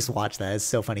 I just watched that. It's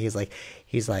so funny. He's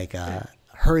like,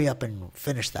 hurry up and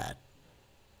finish that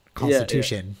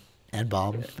Constitution and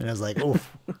bomb. And I was like,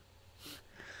 oof.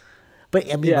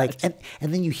 But I mean, like, and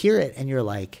then you hear it and you're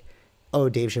like, oh,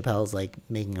 Dave Chappelle's like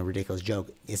making a ridiculous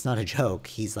joke. It's not a joke.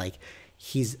 He's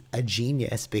a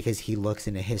genius because he looks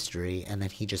into history and then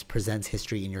he just presents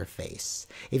history in your face.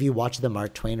 If you watch the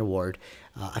Mark Twain Award,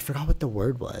 I forgot what the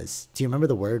word was. Do you remember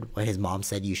the word, what his mom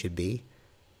said you should be?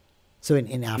 So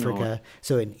in Africa,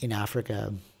 in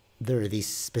Africa, there are these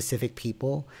specific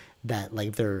people that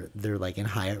like they're like in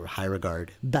high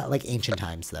regard, but like ancient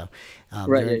times though.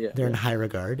 They're in high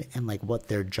regard, and like what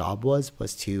their job was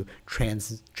to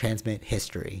transmit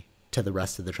history to the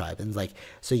rest of the tribe, and like,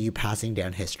 so you passing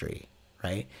down history,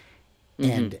 right?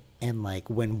 And like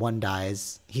when one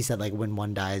dies, he said like when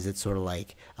one dies, it's sort of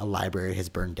like a library has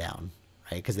burned down,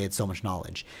 right? Because they had so much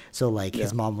knowledge. So like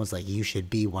his mom was like, you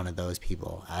should be one of those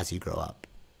people as you grow up,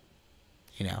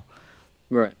 you know?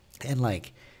 Right. And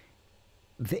like,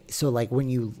 so like when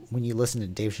you listen to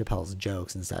Dave Chappelle's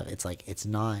jokes and stuff, it's like, it's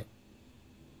not,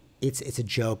 it's a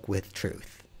joke with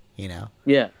truth, you know?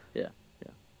 Yeah.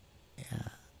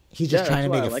 He's just trying to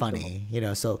make it funny, you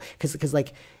know? So, cause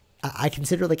like, I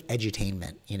consider like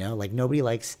edutainment, you know, like nobody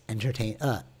likes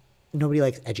nobody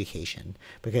likes education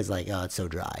because like, oh, it's so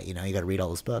dry, you know, you got to read all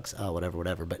those books, oh,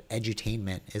 whatever. But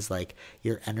edutainment is like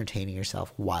you're entertaining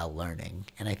yourself while learning.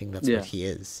 And I think that's what he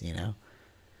is, you know?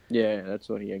 Yeah, that's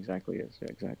what he exactly is. Yeah,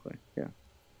 exactly.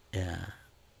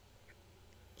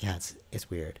 Yeah, it's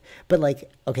weird. But like,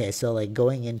 okay, so like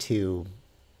going into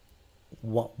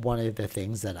one of the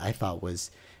things that I thought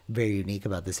was very unique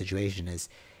about the situation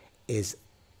is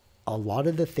a lot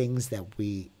of the things that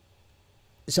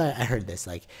so I heard this,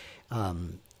 like,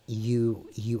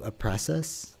 you oppress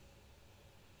us,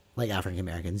 like African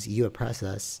Americans, you oppress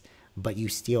us, but you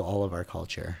steal all of our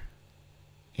culture.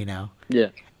 you know? Yeah.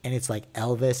 And it's like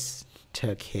Elvis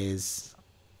took his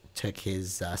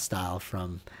style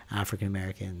from African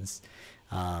Americans,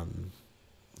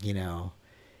 you know.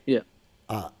 Yeah.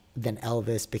 Then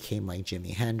Elvis became like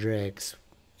Jimi Hendrix,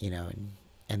 you know,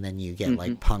 and then you get Mm-hmm.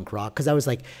 like punk rock. Because I was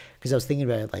thinking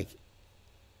about it, like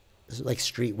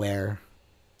streetwear,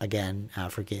 again,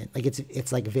 African. Like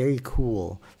it's like very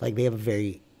cool. Like they have a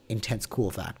very intense cool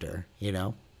factor, you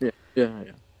know. Yeah. Yeah.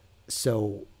 Yeah.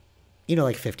 So, you know,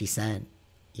 like 50 Cent,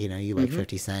 you know, you like Mm-hmm.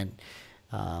 50 Cent.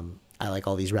 I like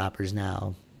all these rappers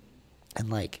now, and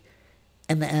like,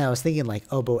 and then I was thinking like,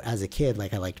 oh, but as a kid,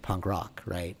 like I liked punk rock,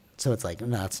 right? So it's like,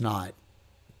 no, that's not,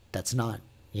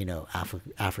 you know,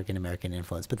 African American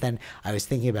influence. But then I was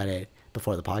thinking about it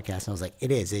before the podcast, and I was like,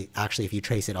 it is. Actually, if you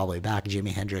trace it all the way back,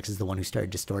 Jimi Hendrix is the one who started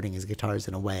distorting his guitars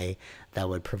in a way that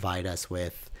would provide us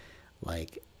with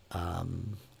like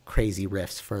crazy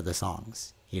riffs for the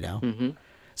songs, you know. Mm-hmm.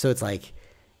 So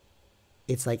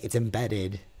it's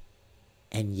embedded,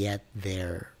 and yet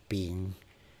they're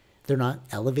not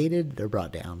elevated, they're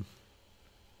brought down,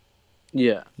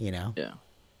 Yeah. you know. Yeah.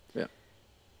 Yeah.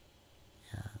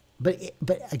 But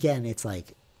again, it's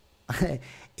like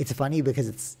it's funny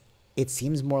because it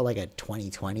seems more like a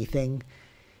 2020 thing,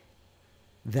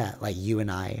 that like you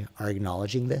and I are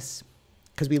acknowledging this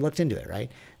because we looked into it,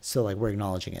 right? So like we're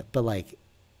acknowledging it, but like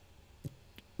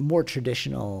more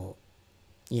traditional,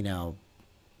 you know,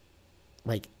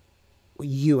 like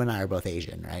you and I are both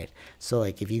Asian, right? So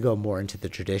like if you go more into the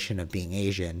tradition of being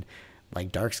Asian,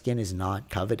 like dark skin is not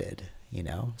coveted, you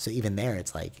know? So even there,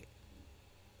 it's like,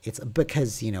 it's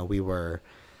because, you know, we were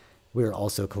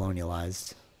also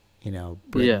colonialized, you know.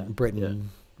 Yeah. Britain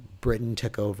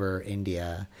took over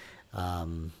India.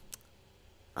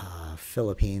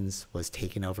 Philippines was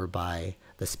taken over by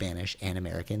the Spanish and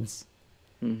Americans.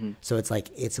 Mm-hmm. So it's like,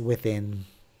 it's within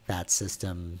that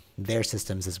system, their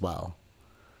systems as well,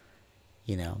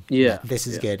 you know. Yeah. This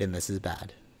is Yeah. good and this is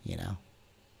bad, you know.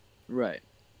 Right.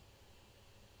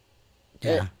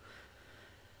 Yeah.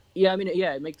 Yeah. I mean,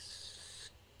 yeah, it makes.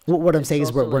 What I'm It's saying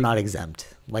is we're also not like,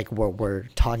 exempt. Like we're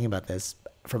talking about this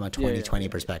from a 2020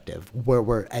 yeah. perspective, where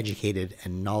we're educated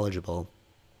and knowledgeable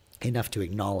enough to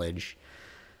acknowledge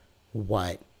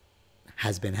what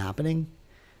has been happening.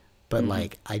 But Mm-hmm.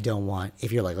 like, I don't want,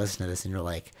 if you're like listening to this and you're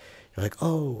like,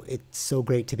 oh, it's so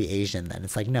great to be Asian, then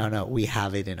it's like, no, we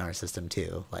have it in our system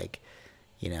too. Like,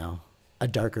 you know, a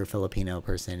darker Filipino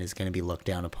person is going to be looked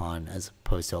down upon as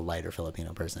opposed to a lighter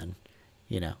Filipino person,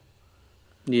 you know.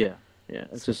 Yeah. Yeah.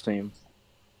 It's the same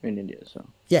in India. So.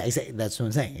 Yeah, exactly. That's what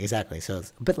I'm saying. Exactly. So,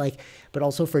 but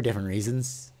also for different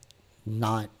reasons,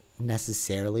 not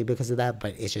necessarily because of that,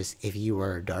 but it's just, if you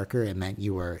were darker, it meant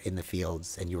you were in the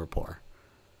fields and you were poor.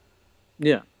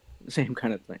 Yeah. Same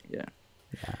kind of thing. Yeah.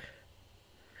 Yeah.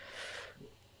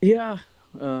 Yeah.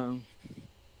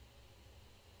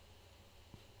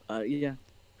 Yeah.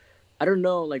 I don't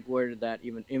know, like, where did that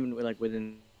even like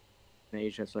within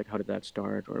Asia, it's like, how did that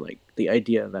start, or like the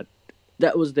idea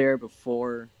that was there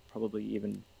before probably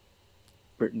even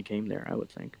Britain came there, I would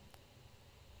think.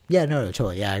 Yeah, no,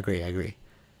 totally. Yeah, I agree.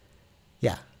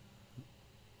 Yeah.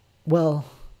 Well,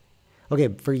 okay,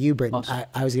 for you, Britain, Awesome.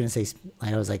 I was going to say,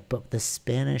 I was like, but the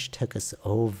Spanish took us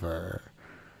over.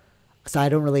 So I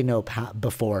don't really know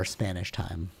before Spanish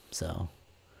time. So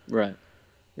Right.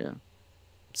 Yeah.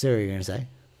 what are you going to say?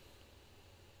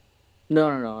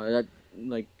 No. That,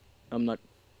 like, I'm not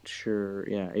sure.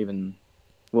 Yeah. Even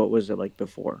what was it like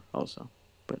before, also,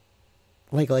 but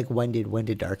Like when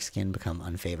did dark skin become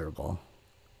unfavorable?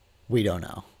 We don't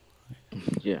know.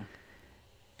 yeah.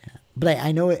 But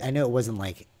I know it wasn't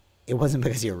like, it wasn't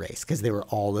because of your race, because they were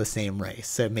all the same race,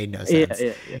 so it made no Yeah.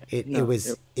 sense. Yeah. It No.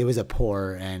 was a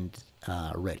poor and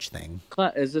rich thing.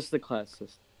 Is this the class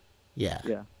system? Yeah.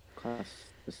 Yeah. Class.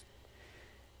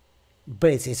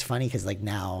 But it's funny because like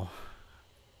now,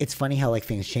 it's funny how like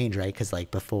things change, right? Because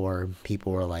like before,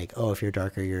 people were like, oh, if you're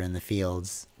darker, you're in the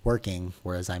fields working,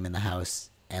 whereas I'm in the house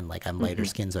and like I'm lighter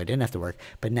skinned, so I didn't have to work.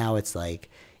 But now it's like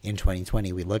in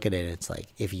 2020, we look at it, it's like,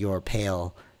 if you're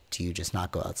pale, do you just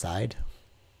not go outside?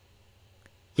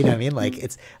 You know what I mean? Like,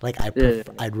 it's like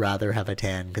I'd rather have a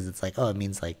tan because it's like, oh, it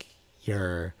means like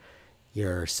you're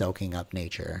soaking up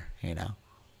nature, you know.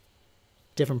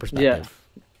 Different Yeah. perspective.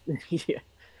 Yeah.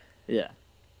 Yeah.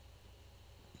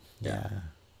 Yeah.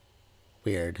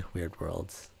 Weird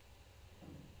worlds.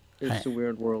 It's a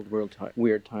weird world,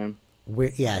 weird time.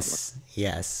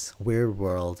 Yes. Weird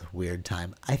world, weird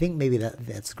time. I think maybe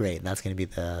that's great. That's going to be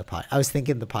the pod. I was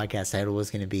thinking the podcast title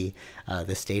was going to be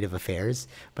The State of Affairs,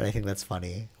 but I think that's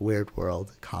funny. Weird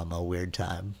world, comma, weird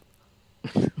time.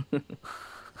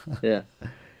 Yeah.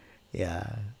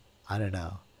 Yeah. I don't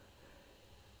know.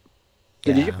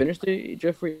 So did you Yeah. finish the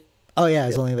Jeffrey? Oh yeah, it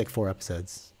was Yep. only like 4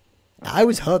 episodes. Oh, I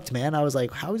was hooked, man. I was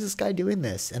like, how is this guy doing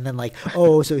this? And then like,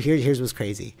 oh, so here's what's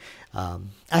crazy.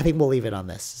 I think we'll leave it on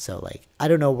this. So like, I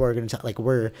don't know what we're gonna talk. Like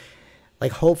we're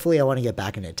like, hopefully, I want to get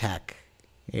back into tech,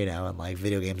 and like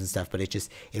video games and stuff. But it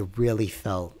really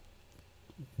felt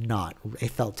not.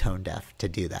 It felt tone deaf to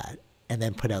do that, and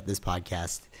then put out this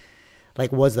podcast.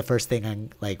 Like, was the first thing I'm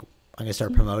gonna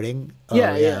start promoting. Oh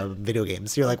yeah, yeah, yeah. video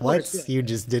games. You're Of like, course, what? yeah. You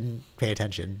just didn't pay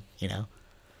attention.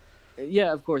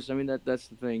 Yeah, of course. I mean that's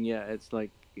the thing. Yeah, it's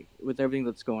like with everything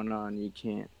that's going on, you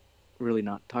can't really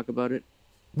not talk about it,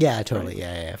 Yeah, right? totally.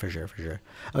 Yeah, for sure, for sure.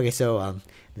 Okay, so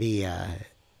the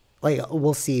like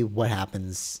we'll see what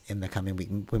happens in the coming week.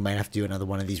 We might have to do another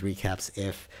one of these recaps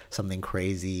if something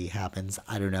crazy happens.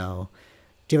 I don't know.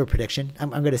 Do you have a prediction? I'm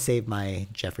gonna save my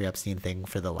Jeffrey Epstein thing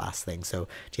for the last thing. So,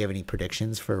 do you have any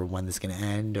predictions for when this is gonna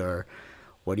end, or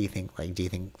what do you think? Like, do you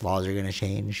think laws are gonna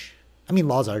change? I mean,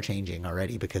 laws are changing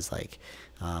already because like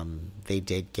they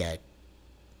did get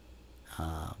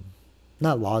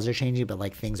not laws are changing, but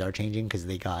like things are changing because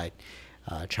they got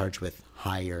charged with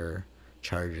higher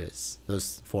charges.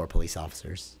 Those 4 police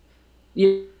officers.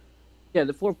 Yeah, yeah.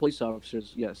 The four police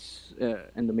officers, yes,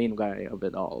 and the main guy of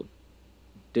it all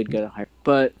did get a higher.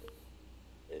 But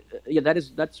yeah,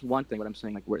 that's one thing. What I'm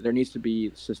saying, like, where there needs to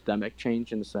be systemic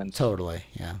change in the sense, Totally,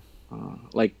 yeah.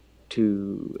 like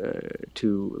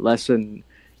to lessen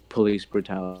police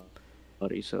brutality.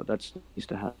 So that's needs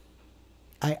to happen.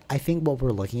 I think what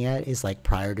we're looking at is like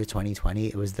prior to 2020,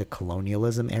 it was the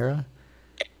colonialism era,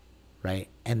 right?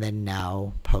 And then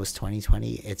now, post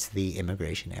 2020, it's the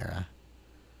immigration era.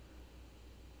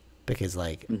 Because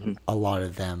like Hmm. a lot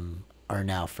of them are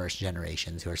now first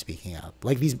generations who are speaking up.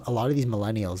 Like a lot of these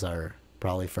millennials are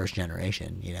probably first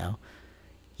generation.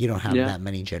 You don't have Yeah, that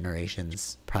many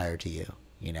generations prior to you.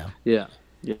 yeah, yeah,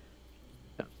 yeah.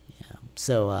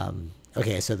 So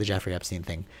okay, so the Jeffrey Epstein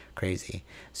thing, crazy.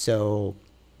 So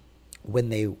when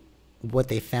they what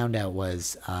they found out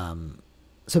was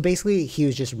so basically he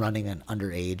was just running an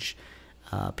underage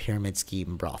pyramid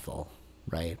scheme brothel,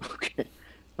 right? Okay,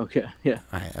 okay, yeah.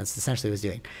 All right, that's essentially what he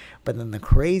was doing. But then the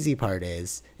crazy part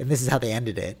is, and this is how they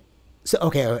ended it. So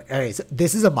okay, all right. So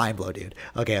this is a mind blow, dude.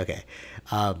 Okay.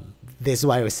 This is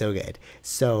why it was so good.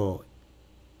 So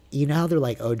you know how they're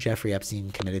like, oh, Jeffrey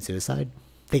Epstein committed suicide.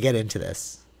 They get into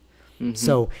this. Hmm.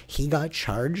 So he got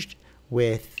charged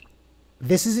with.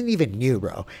 This isn't even new,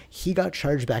 bro. He got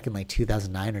charged back in like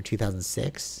 2009 or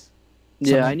 2006.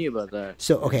 Yeah, I Something. knew about that.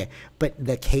 So okay, but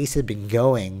the case had been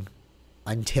going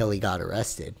until he got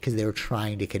arrested because they were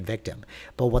trying to convict him.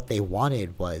 But what they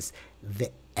wanted was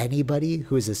that anybody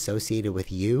who is associated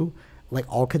with you, like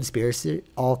all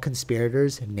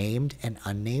conspirators, named and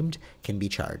unnamed, can be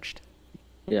charged.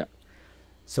 Yeah.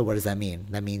 So what does that mean?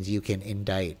 That means you can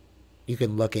indict, you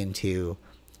can look into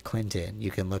Clinton,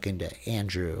 you can look into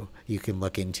Andrew, you can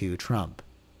look into Trump,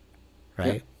 Yeah.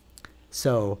 right?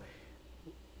 So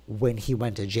when he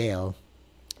went to jail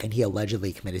and he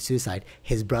allegedly committed suicide,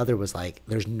 his brother was like,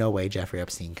 there's no way Jeffrey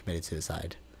Epstein committed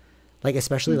suicide. Like,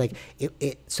 especially like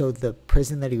so the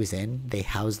prison that he was in, they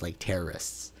housed like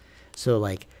terrorists. So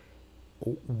like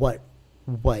what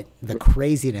the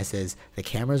craziness is, the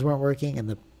cameras weren't working and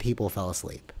the people fell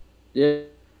asleep. Yeah.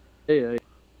 Yeah.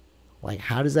 Like,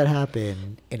 how does that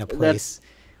happen in a That's place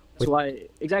that's with why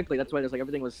exactly. That's why there's like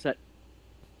everything was set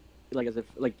like as if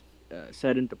like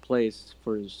set into place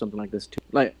for something like this too.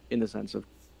 Like in the sense of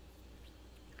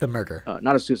the murder?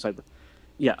 not a suicide, but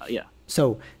yeah, yeah.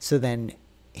 So then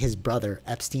his brother,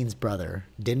 Epstein's brother,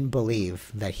 didn't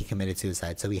believe that he committed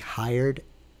suicide. So he hired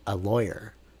a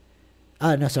lawyer.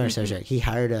 No, sorry. He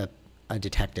hired a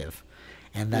detective.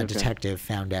 And that Okay. detective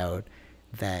found out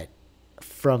that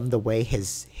from the way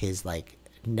his like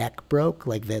neck broke,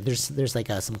 like there's like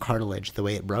some cartilage, the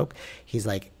way it broke, he's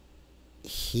like,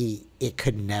 it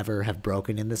could never have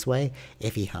broken in this way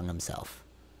if he hung himself.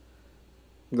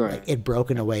 Right. Like it broke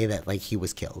in a way that like he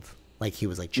was killed, like he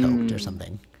was like choked or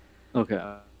something, Okay.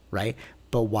 right?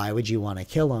 But why would you want to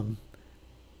kill him?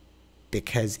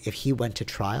 Because if he went to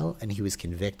trial and he was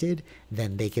convicted,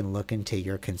 then they can look into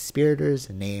your conspirators,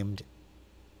 named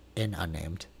and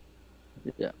unnamed.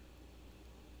 Yeah.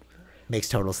 Makes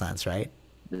total sense, right?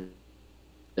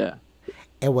 Yeah.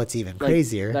 And what's even Like,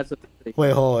 crazier? that's the thing.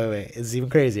 Wait. It's even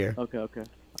crazier. Okay. Okay.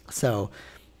 So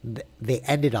they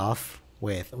ended off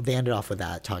with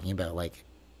that, talking about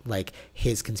like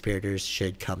his conspirators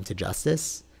should come to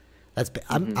justice.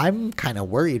 I'm kind of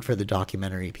worried for the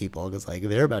documentary people because like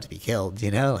they're about to be killed,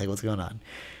 like what's going on.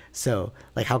 So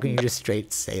like how can you just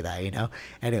straight say that?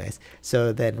 Anyways,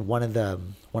 so then one of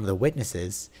the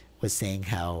witnesses was saying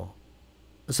how,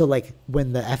 so like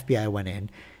when the FBI went in,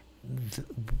 the,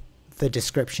 the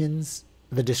descriptions,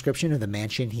 the description of the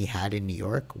mansion he had in New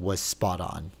York was spot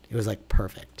on. It was like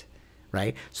perfect,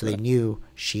 right? So they knew,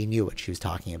 she knew what she was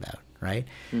talking about, right?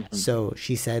 So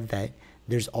she said that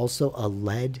there's also a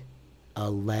lead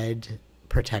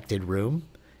protected room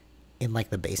in like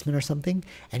the basement or something,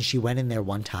 and she went in there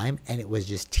one time and it was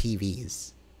just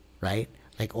TVs, right?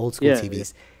 Like old school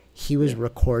TVs. He was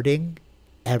recording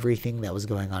everything that was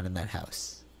going on in that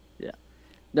house. Yeah,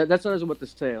 that's what I was about to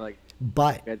say. Like,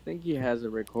 but I think he has a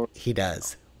record. He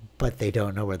does, but they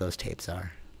don't know where those tapes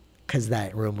are, because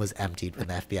that room was emptied when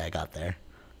the FBI got there.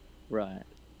 Right.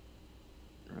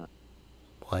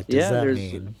 What does that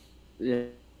mean? Yeah,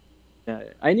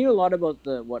 I knew a lot about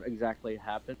what exactly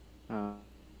happened.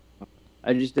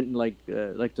 I just didn't like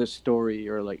the story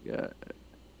or like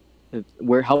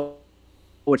how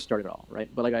it started all, right?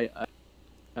 But like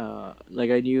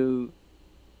I knew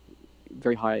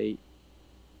very high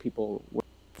people were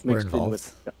mixed involved. in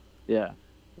with,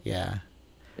 Yeah.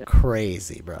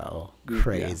 Crazy, bro.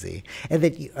 Crazy. Yeah. And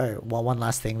then, one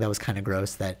last thing that was kind of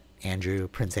gross that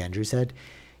Prince Andrew said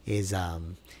is,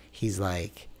 he's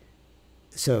like,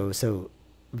 so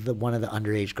one of the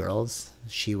underage girls,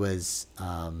 she was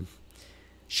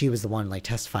the one like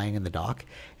testifying in the doc,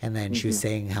 and then she was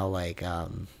saying how like,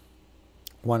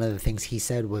 one of the things he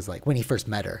said was like when he first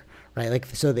met her, right? Like,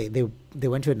 so they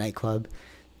went to a nightclub,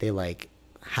 they like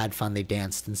had fun, they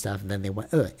danced and stuff, and then they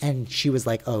went, and she was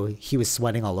like, oh, he was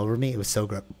sweating all over me. It was so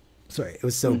it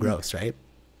was so gross, right?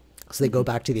 So they go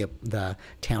back to the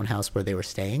townhouse where they were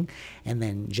staying, and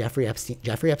then Jeffrey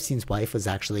Epstein's wife was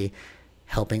actually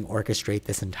helping orchestrate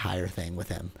this entire thing with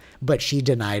him, but she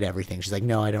denied everything. She's like,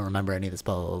 no, I don't remember any of this,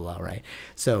 blah blah blah, blah, right?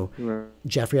 So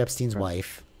Jeffrey Epstein's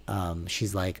wife,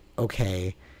 she's like,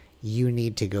 okay, you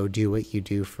need to go do what you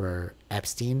do for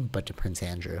Epstein, but to Prince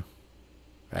Andrew,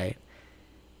 right?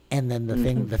 And then the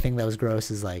thing that was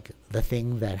gross is like the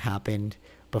thing that happened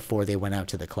before they went out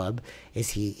to the club is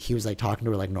he was like talking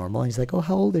to her like normal, and he's like, oh,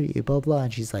 how old are you, blah blah,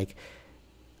 and she's like,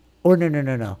 or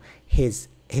no, his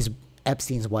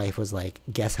Epstein's wife was like,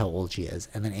 guess how old she is,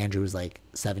 and then Andrew was like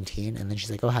 17, and then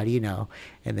she's like, oh, how do you know?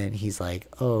 And then he's like,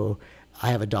 oh, I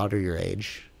have a daughter your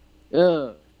age.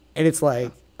 And it's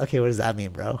like, okay, what does that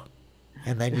mean, bro?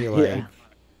 And then you're like,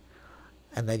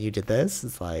 and then you did this.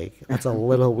 It's like, that's a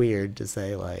little weird to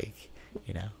say, like,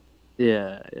 you know.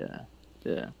 Yeah.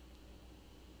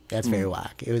 That's very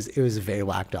whack. It was a very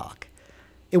whack doc.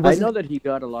 I know that he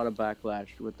got a lot of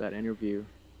backlash with that interview.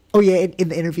 Oh yeah, in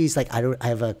the interview he's like, I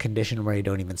have a condition where I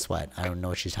don't even sweat. I don't know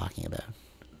what she's talking about.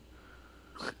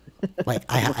 Like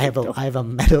I have a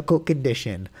medical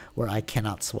condition where I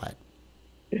cannot sweat.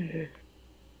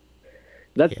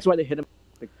 That's why they hit him.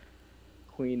 The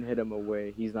Queen hit him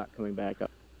away. He's not coming back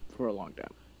up for a long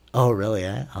time. Oh really?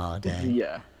 Eh? Oh dang.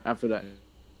 Yeah. After that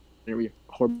interview,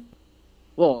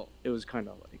 well, it was kind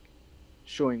of like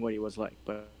showing what he was like,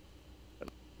 but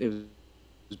it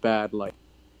was bad. Like.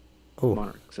 Oh.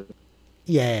 Monarchs.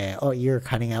 Yeah. Oh, you're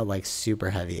cutting out like super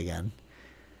heavy again.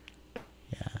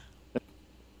 Yeah.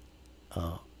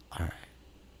 Oh, all right.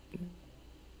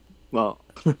 Well.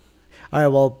 All right.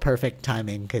 Well, perfect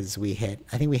timing because I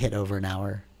think we hit over an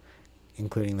hour,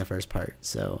 including the first part.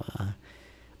 So,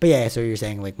 but yeah. So you're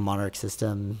saying like monarch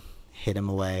system hit him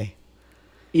away.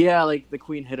 Yeah, like the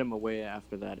Queen hit him away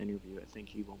after that interview. I think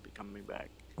he won't be coming back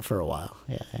for a while.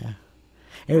 Yeah.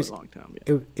 It was a long time.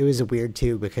 Yeah. It was weird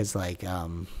too because like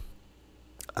in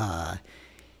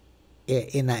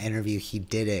that interview he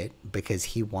did it because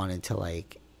he wanted to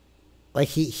like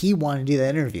he wanted to do the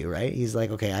interview, right? He's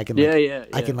like, okay, I can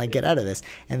get out of this,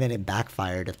 and then it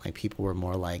backfired and like people were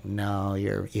more like, no,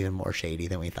 you're even more shady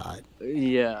than we thought.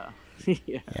 Yeah.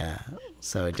 Yeah.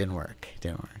 So it didn't work.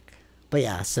 But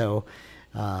yeah, so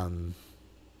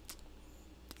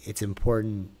it's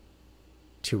important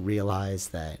to realize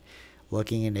that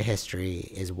looking into history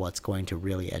is what's going to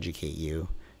really educate you,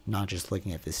 not just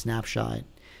looking at the snapshot.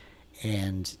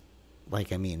 And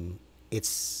like, I mean,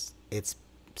 it's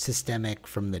systemic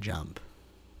from the jump,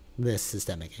 this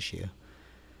systemic issue.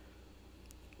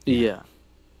 Yeah.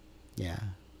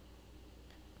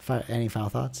 Any final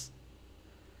thoughts?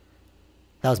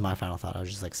 That was my final thought. I was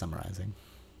just like summarizing.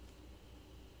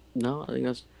 No, I think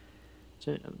that's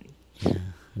it. Yeah.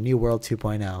 New World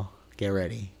 2.0. Get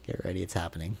ready. It's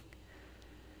happening.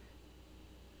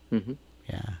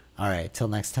 Yeah. All right. Till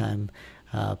next time,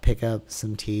 pick up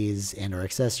some teas and or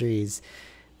accessories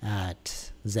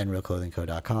at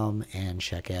zenrealclothingco.com and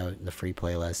check out the free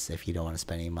playlists if you don't want to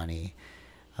spend any money.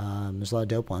 There's a lot of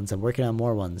dope ones. I'm working on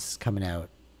more ones coming out.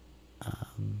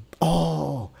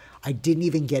 Oh, I didn't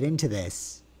even get into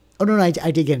this. Oh no, I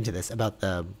did get into this about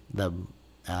uh, the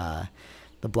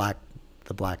black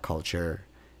the black culture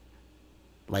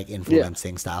like Yeah,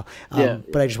 influencing style. yeah,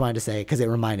 But I just wanted to say because it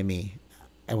reminded me,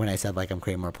 and when I said like I'm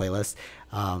creating more playlists,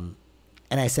 um,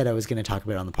 and I said I was going to talk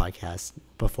about it on the podcast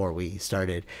before we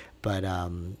started, but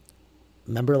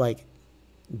remember like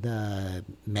the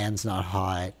man's not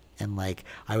hot, and like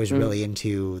I was mm, really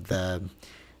into the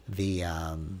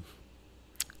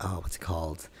oh, what's it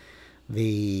called,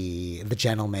 the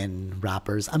gentleman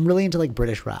rappers. I'm really into like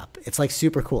British rap. It's like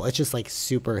super cool. It's just like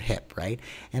super hip, right?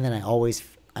 And then I always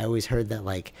heard that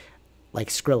like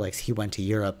Skrillex, he went to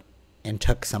Europe and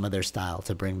took some of their style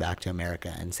to bring back to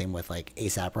America, and same with like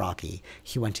ASAP Rocky.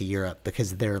 He went to Europe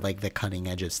because they're like the cutting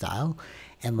edge of style,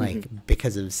 and hmm, like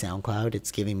because of SoundCloud,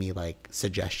 it's giving me like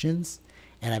suggestions,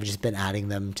 and I've just been adding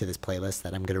them to this playlist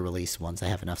that I'm gonna release once I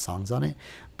have enough songs on it.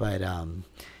 But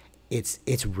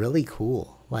it's really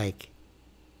cool. Like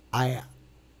I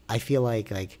I feel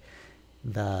like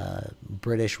the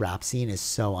British rap scene is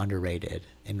so underrated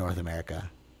in North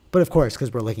America. But of course,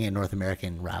 because we're looking at North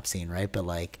American rap scene, right? But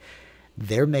like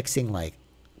they're mixing like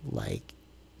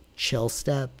chill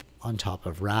step on top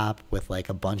of rap with like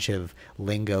a bunch of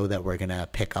lingo that we're gonna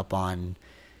pick up on,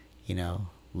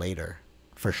 later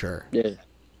for sure. yeah.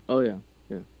 Oh yeah,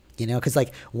 yeah. Because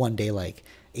like one day like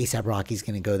ASAP Rocky's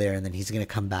gonna go there and then he's gonna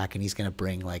come back and he's gonna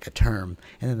bring like a term,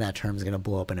 and then that term's gonna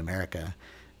blow up in America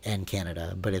and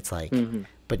Canada. But it's like, Hmm.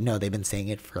 but no, they've been saying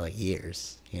it for like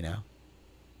years.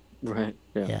 Right.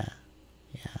 Yeah. Yeah,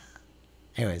 yeah.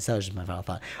 Anyways, that was just my final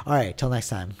thought. All right, till next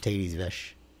time. Take it easy,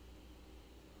 Vish.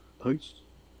 Peace.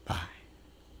 Bye.